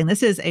 what you're saying.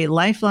 This is a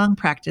lifelong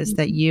practice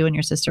that you and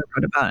your sister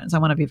wrote about. And so I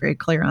want to be very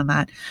clear on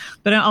that.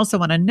 But I also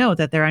want to know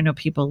that there are no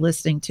people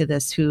listening to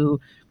this who,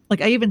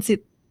 like, I even see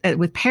it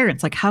with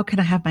parents, like, how can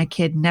I have my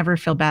kid never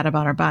feel bad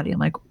about our body? I'm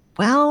like,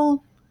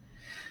 well,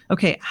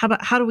 okay,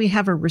 how do we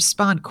have her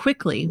respond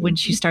quickly when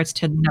she starts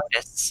to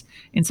notice?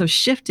 And so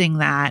shifting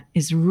that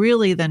is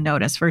really the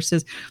notice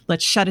versus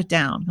let's shut it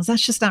down, because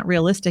that's just not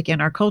realistic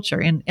in our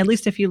culture. And at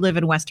least if you live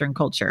in Western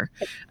culture,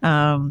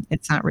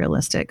 it's not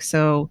realistic.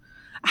 So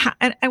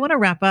I want to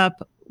wrap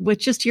up with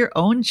just your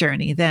own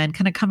journey then,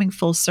 kind of coming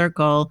full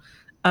circle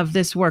of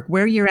this work,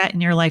 where you're at in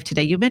your life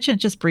today. You mentioned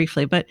just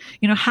briefly, but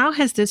how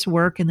has this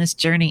work and this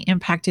journey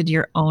impacted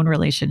your own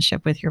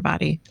relationship with your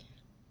body?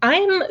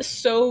 I'm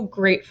so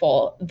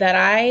grateful that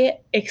I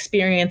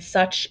experienced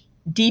such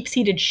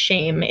deep-seated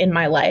shame in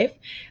my life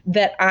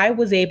that I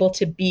was able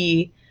to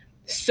be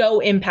so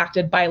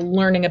impacted by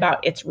learning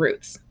about its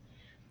roots.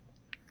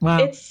 Wow.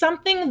 It's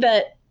something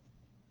that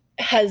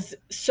has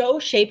so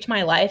shaped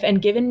my life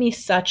and given me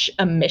such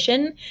a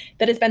mission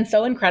that has been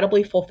so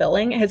incredibly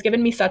fulfilling, has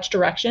given me such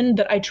direction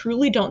that I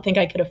truly don't think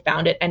I could have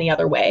found it any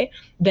other way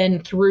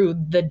than through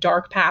the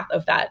dark path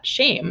of that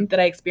shame that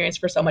I experienced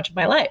for so much of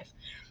my life.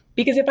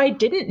 Because if I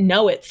didn't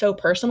know it so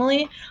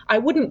personally, I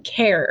wouldn't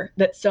care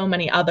that so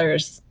many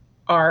others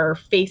are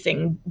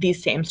facing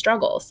these same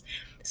struggles.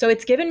 So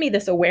it's given me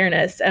this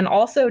awareness and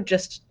also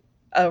just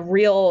a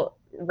real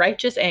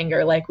righteous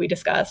anger, like we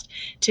discussed,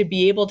 to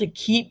be able to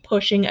keep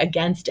pushing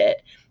against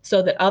it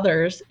so that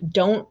others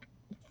don't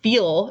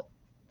feel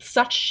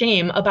such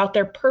shame about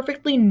their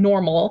perfectly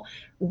normal,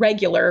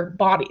 regular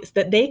bodies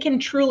that they can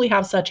truly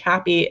have such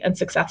happy and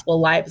successful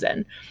lives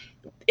in.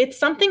 It's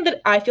something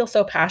that I feel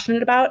so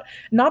passionate about,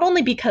 not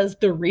only because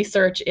the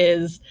research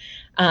is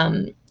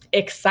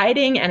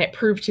exciting and it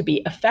proved to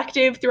be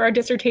effective through our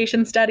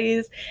dissertation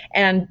studies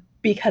and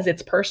because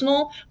it's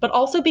personal, but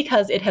also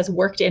because it has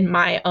worked in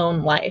my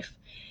own life.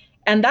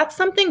 And that's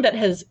something that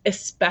has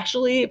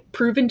especially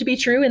proven to be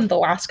true in the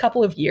last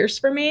couple of years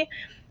for me.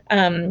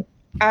 Um,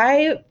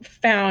 I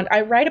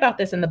write about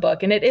this in the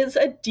book, and it is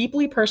a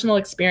deeply personal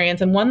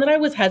experience and one that I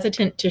was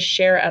hesitant to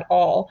share at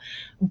all.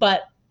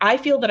 But I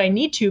feel that I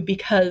need to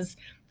because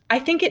I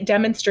think it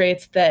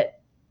demonstrates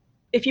that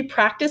if you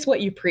practice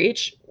what you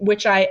preach,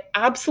 which I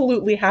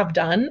absolutely have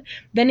done,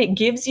 then it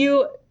gives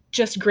you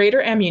just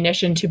greater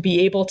ammunition to be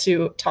able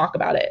to talk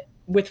about it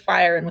with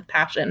fire and with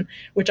passion,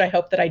 which I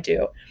hope that I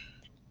do.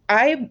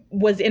 I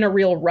was in a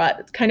real rut.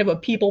 It's kind of a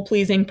people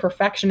pleasing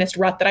perfectionist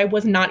rut that I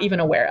was not even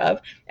aware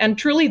of. And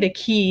truly, the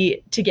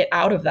key to get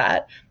out of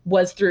that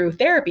was through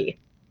therapy.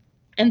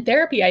 And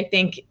therapy, I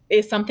think,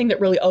 is something that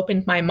really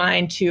opened my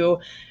mind to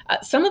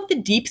some of the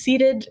deep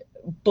seated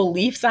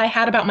beliefs I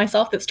had about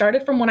myself that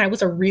started from when I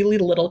was a really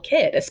little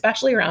kid,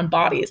 especially around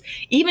bodies.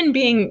 Even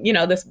being,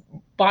 this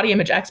body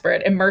image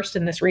expert immersed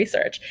in this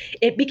research,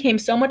 it became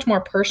so much more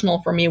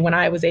personal for me when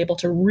I was able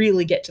to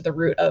really get to the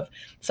root of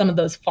some of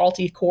those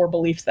faulty core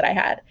beliefs that I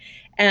had.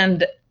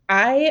 And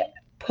I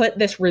put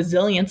this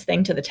resilience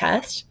thing to the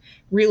test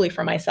really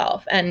for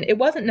myself. And it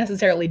wasn't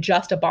necessarily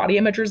just a body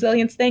image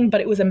resilience thing,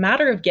 but it was a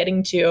matter of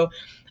getting to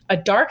a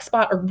dark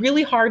spot, a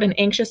really hard and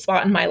anxious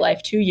spot in my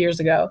life 2 years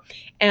ago.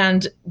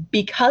 And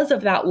because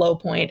of that low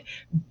point,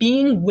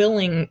 being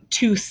willing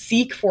to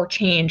seek for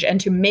change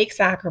and to make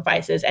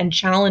sacrifices and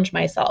challenge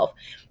myself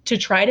to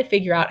try to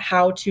figure out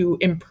how to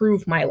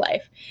improve my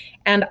life.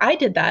 And I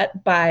did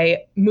that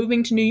by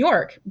moving to New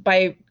York,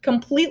 by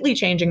completely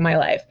changing my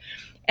life.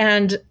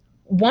 And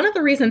one of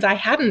the reasons I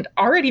hadn't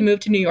already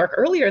moved to New York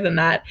earlier than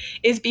that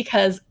is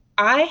because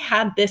I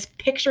had this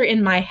picture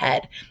in my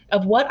head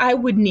of what I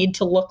would need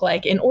to look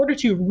like in order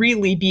to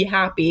really be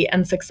happy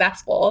and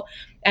successful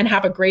and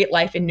have a great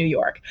life in New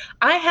York.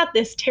 I had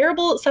this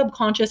terrible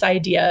subconscious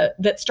idea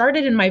that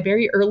started in my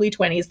very early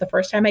 20s, the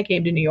first time I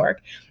came to New York,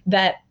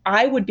 that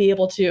I would be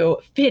able to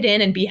fit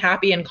in and be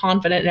happy and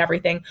confident and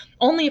everything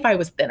only if I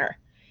was thinner.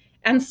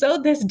 And so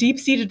this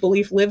deep-seated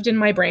belief lived in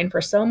my brain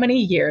for so many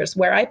years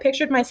where I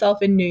pictured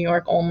myself in New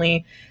York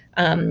only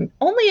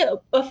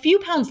a few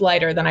pounds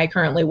lighter than I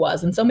currently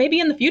was. And so maybe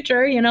in the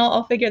future,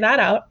 I'll figure that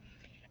out.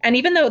 And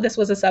even though this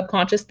was a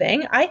subconscious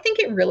thing, I think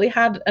it really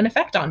had an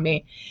effect on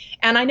me.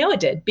 And I know it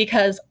did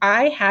because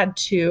I had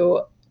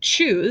to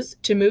choose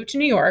to move to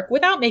New York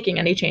without making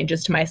any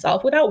changes to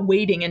myself, without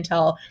waiting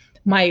until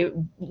my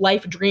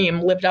life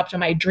dream lived up to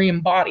my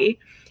dream body.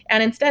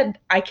 And instead,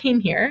 I came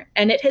here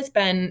and it has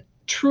been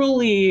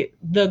truly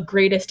the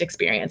greatest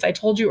experience. I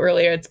told you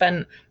earlier, it's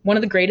been one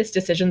of the greatest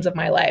decisions of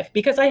my life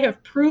because I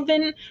have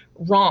proven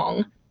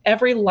wrong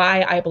every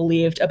lie I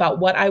believed about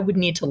what I would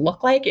need to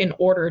look like in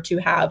order to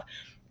have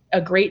a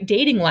great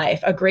dating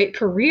life, a great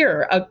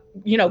career,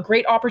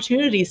 great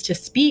opportunities to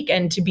speak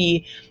and to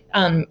be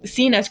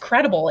seen as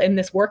credible in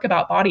this work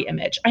about body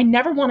image. I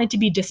never wanted to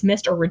be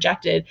dismissed or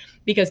rejected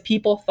because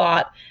people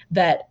thought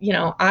that,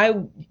 I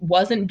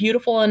wasn't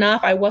beautiful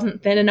enough, I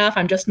wasn't thin enough,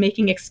 I'm just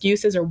making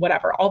excuses or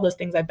whatever, all those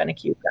things I've been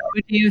accused of.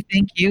 Who do you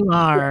think you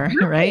are,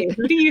 right?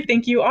 Who do you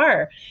think you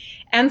are?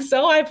 And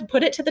so I've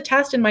put it to the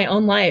test in my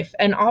own life.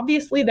 And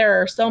obviously there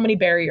are so many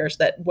barriers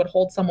that would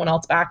hold someone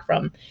else back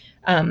from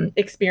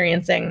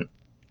experiencing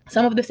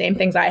some of the same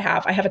things I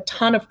have. I have a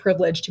ton of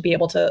privilege to be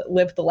able to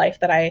live the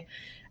life that I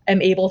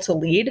am able to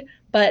lead,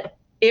 but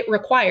it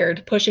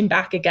required pushing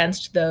back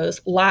against those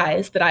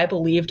lies that I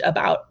believed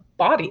about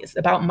bodies,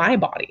 about my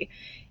body.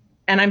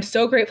 And I'm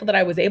so grateful that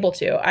I was able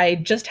to. I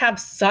just have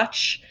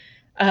such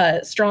a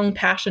strong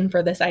passion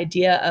for this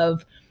idea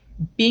of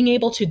being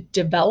able to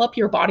develop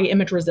your body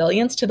image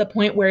resilience to the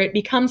point where it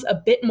becomes a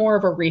bit more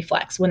of a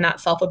reflex when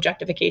that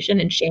self-objectification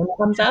and shame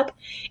comes up.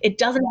 It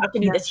doesn't have to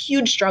be this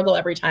huge struggle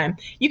every time.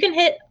 You can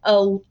hit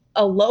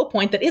a low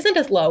point that isn't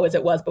as low as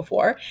it was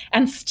before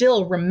and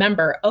still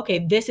remember, okay,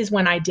 this is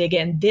when I dig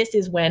in. This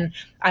is when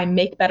I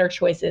make better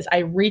choices. I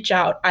reach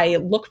out. I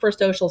look for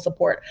social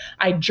support.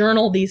 I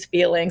journal these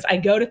feelings. I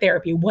go to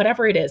therapy,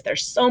 whatever it is.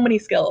 There's so many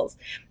skills.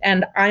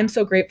 And I'm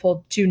so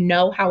grateful to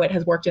know how it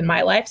has worked in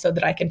my life so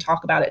that I can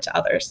talk about it to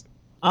others.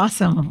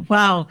 Awesome.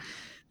 Wow.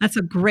 That's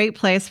a great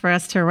place for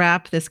us to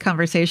wrap this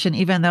conversation,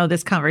 even though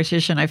this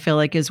conversation, I feel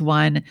like, is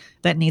one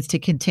that needs to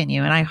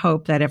continue. And I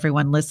hope that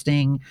everyone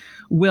listening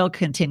will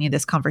continue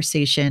this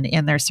conversation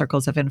in their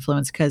circles of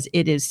influence because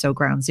it is so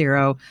ground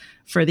zero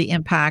for the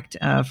impact,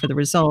 for the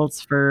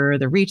results, for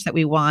the reach that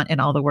we want,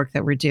 and all the work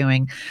that we're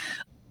doing.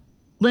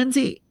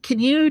 Lindsay, can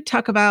you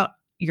talk about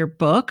your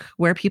book,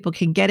 where people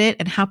can get it,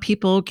 and how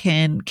people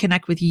can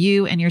connect with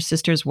you and your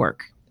sister's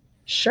work?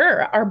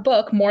 Sure. Our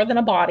book, More Than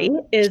a Body,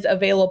 is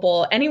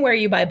available anywhere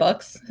you buy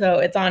books. So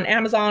it's on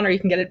Amazon or you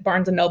can get it at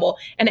Barnes & Noble,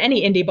 and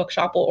any indie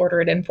bookshop will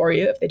order it in for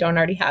you if they don't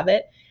already have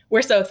it.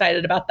 we're so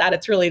excited about that.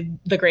 It's really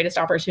the greatest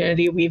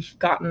opportunity we've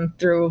gotten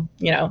through,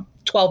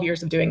 12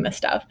 years of doing this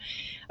stuff.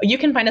 You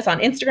can find us on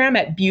Instagram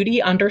at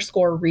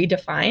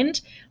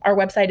beauty_redefined. Our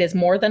website is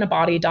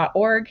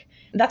morethanabody.org.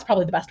 That's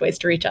probably the best ways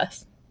to reach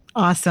us.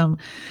 Awesome.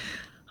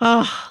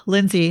 Oh,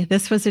 Lindsay,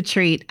 this was a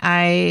treat.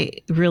 I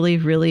really,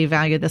 really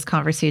value this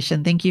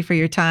conversation. Thank you for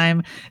your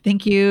time.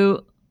 Thank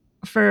you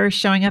for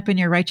showing up in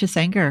your righteous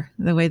anger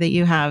the way that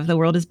you have. The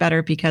world is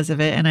better because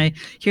of it. And I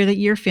hear that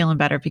you're feeling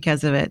better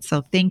because of it.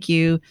 So thank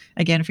you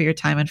again for your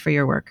time and for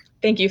your work.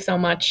 Thank you so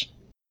much.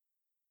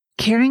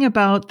 Caring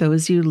about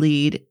those you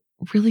lead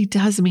really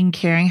does mean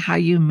caring how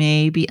you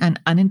may be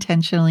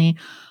unintentionally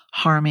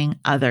harming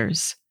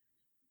others.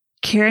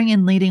 Caring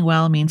and leading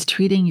well means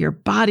treating your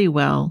body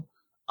well,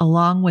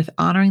 along with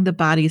honoring the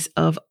bodies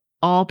of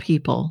all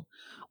people,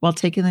 while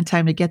taking the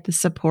time to get the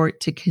support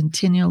to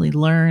continually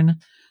learn,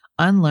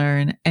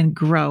 unlearn, and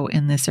grow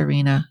in this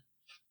arena.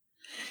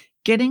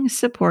 Getting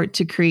support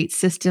to create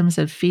systems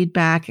of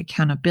feedback,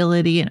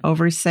 accountability, and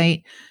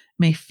oversight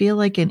may feel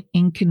like an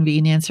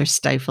inconvenience or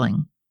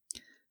stifling,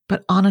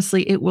 but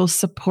honestly, it will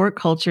support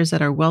cultures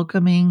that are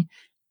welcoming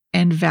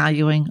and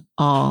valuing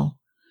all.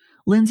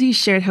 Lindsay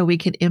shared how we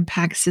could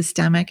impact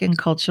systemic and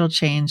cultural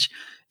change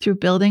through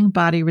building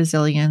body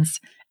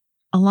resilience,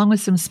 along with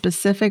some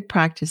specific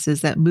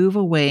practices that move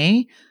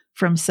away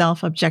from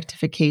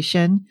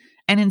self-objectification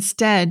and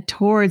instead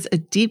towards a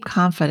deep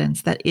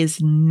confidence that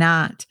is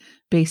not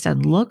based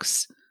on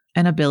looks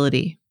and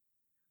ability.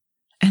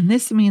 And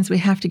this means we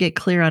have to get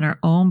clear on our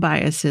own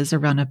biases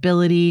around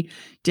ability,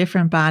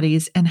 different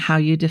bodies, and how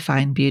you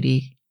define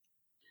beauty.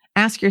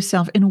 Ask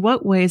yourself, in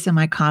what ways am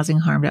I causing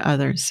harm to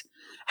others?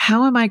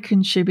 How am I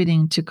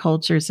contributing to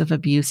cultures of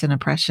abuse and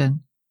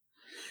oppression?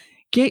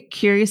 Get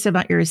curious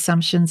about your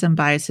assumptions and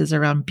biases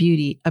around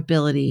beauty,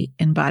 ability,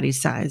 and body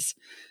size.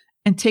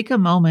 And take a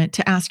moment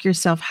to ask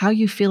yourself how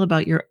you feel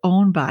about your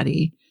own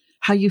body,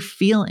 how you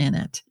feel in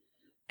it.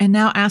 And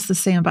now ask the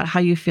same about how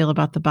you feel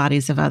about the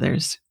bodies of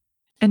others.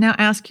 And now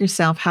ask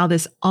yourself how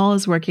this all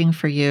is working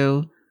for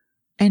you.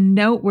 And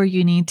note where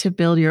you need to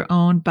build your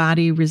own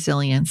body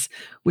resilience,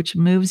 which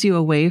moves you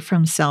away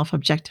from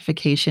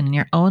self-objectification in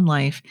your own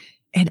life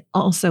and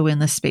also in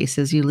the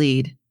spaces you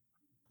lead.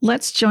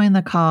 Let's join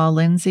the call,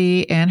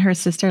 Lindsay and her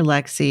sister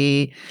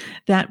Lexi,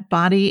 that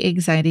body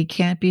anxiety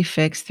can't be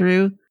fixed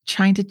through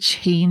trying to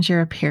change your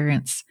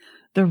appearance.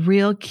 The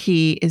real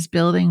key is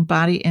building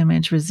body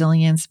image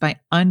resilience by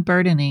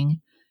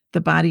unburdening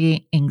the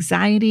body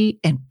anxiety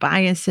and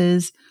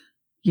biases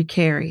you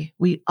carry.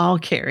 We all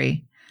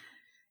carry.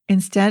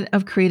 Instead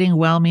of creating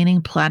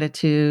well-meaning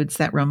platitudes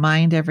that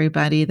remind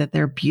everybody that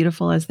they're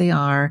beautiful as they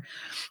are,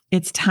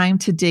 it's time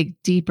to dig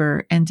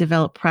deeper and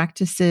develop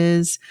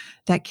practices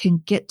that can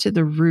get to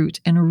the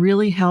root and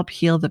really help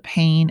heal the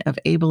pain of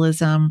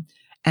ableism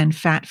and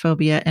fat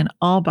phobia and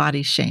all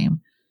body shame,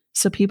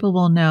 so people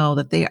will know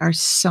that they are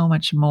so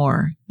much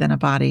more than a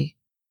body.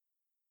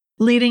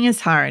 Leading is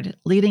hard.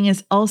 Leading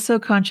is also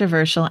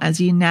controversial as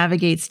you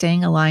navigate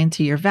staying aligned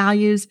to your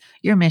values,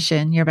 your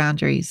mission, your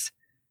boundaries.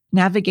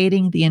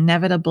 Navigating the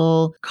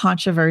inevitable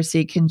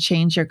controversy can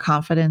change your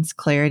confidence,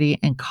 clarity,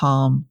 and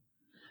calm.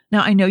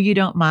 Now, I know you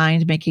don't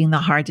mind making the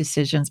hard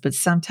decisions, but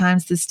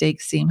sometimes the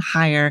stakes seem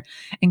higher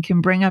and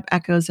can bring up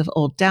echoes of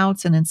old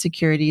doubts and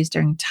insecurities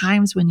during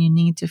times when you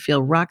need to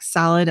feel rock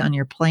solid on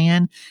your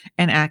plan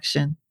and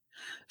action.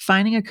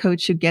 Finding a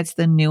coach who gets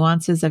the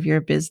nuances of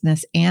your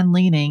business and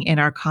leading in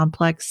our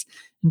complex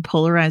and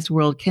polarized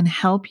world can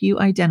help you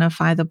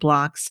identify the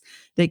blocks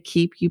that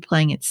keep you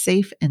playing it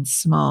safe and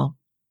small.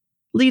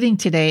 Leading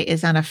today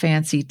is not a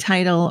fancy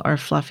title or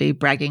fluffy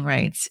bragging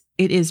rights.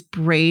 It is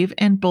brave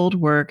and bold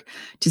work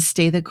to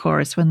stay the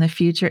course when the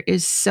future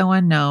is so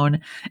unknown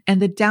and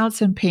the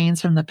doubts and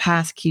pains from the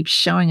past keep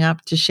showing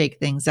up to shake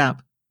things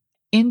up.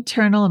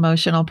 Internal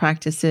emotional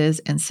practices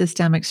and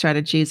systemic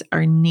strategies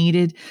are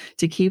needed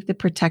to keep the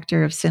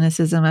protector of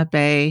cynicism at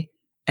bay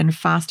and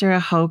foster a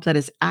hope that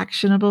is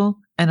actionable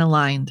and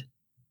aligned.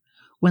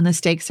 When the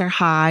stakes are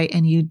high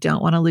and you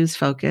don't want to lose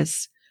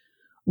focus,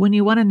 when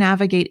you want to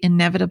navigate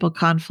inevitable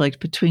conflict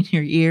between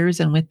your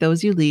ears and with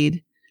those you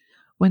lead,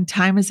 when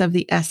time is of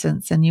the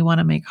essence and you want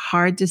to make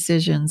hard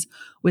decisions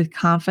with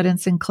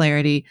confidence and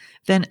clarity,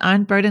 then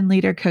Unburdened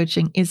Leader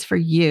Coaching is for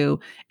you,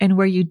 and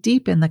where you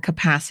deepen the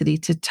capacity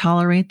to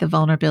tolerate the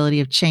vulnerability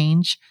of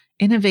change,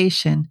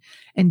 innovation,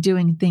 and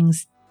doing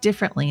things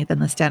differently than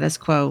the status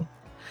quo.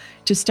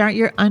 To start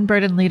your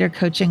Unburdened Leader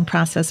coaching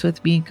process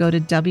with me, go to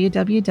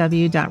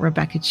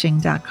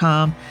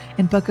www.rebeccaching.com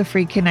and book a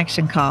free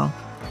connection call.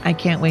 I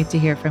can't wait to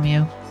hear from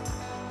you.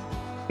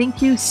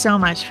 Thank you so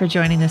much for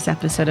joining this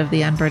episode of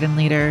The Unburdened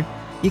Leader.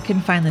 You can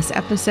find this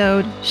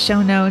episode,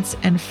 show notes,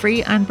 and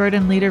free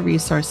Unburdened Leader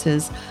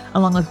resources,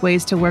 along with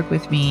ways to work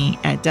with me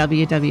at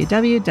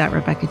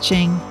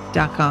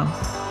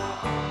www.rebeccaching.com.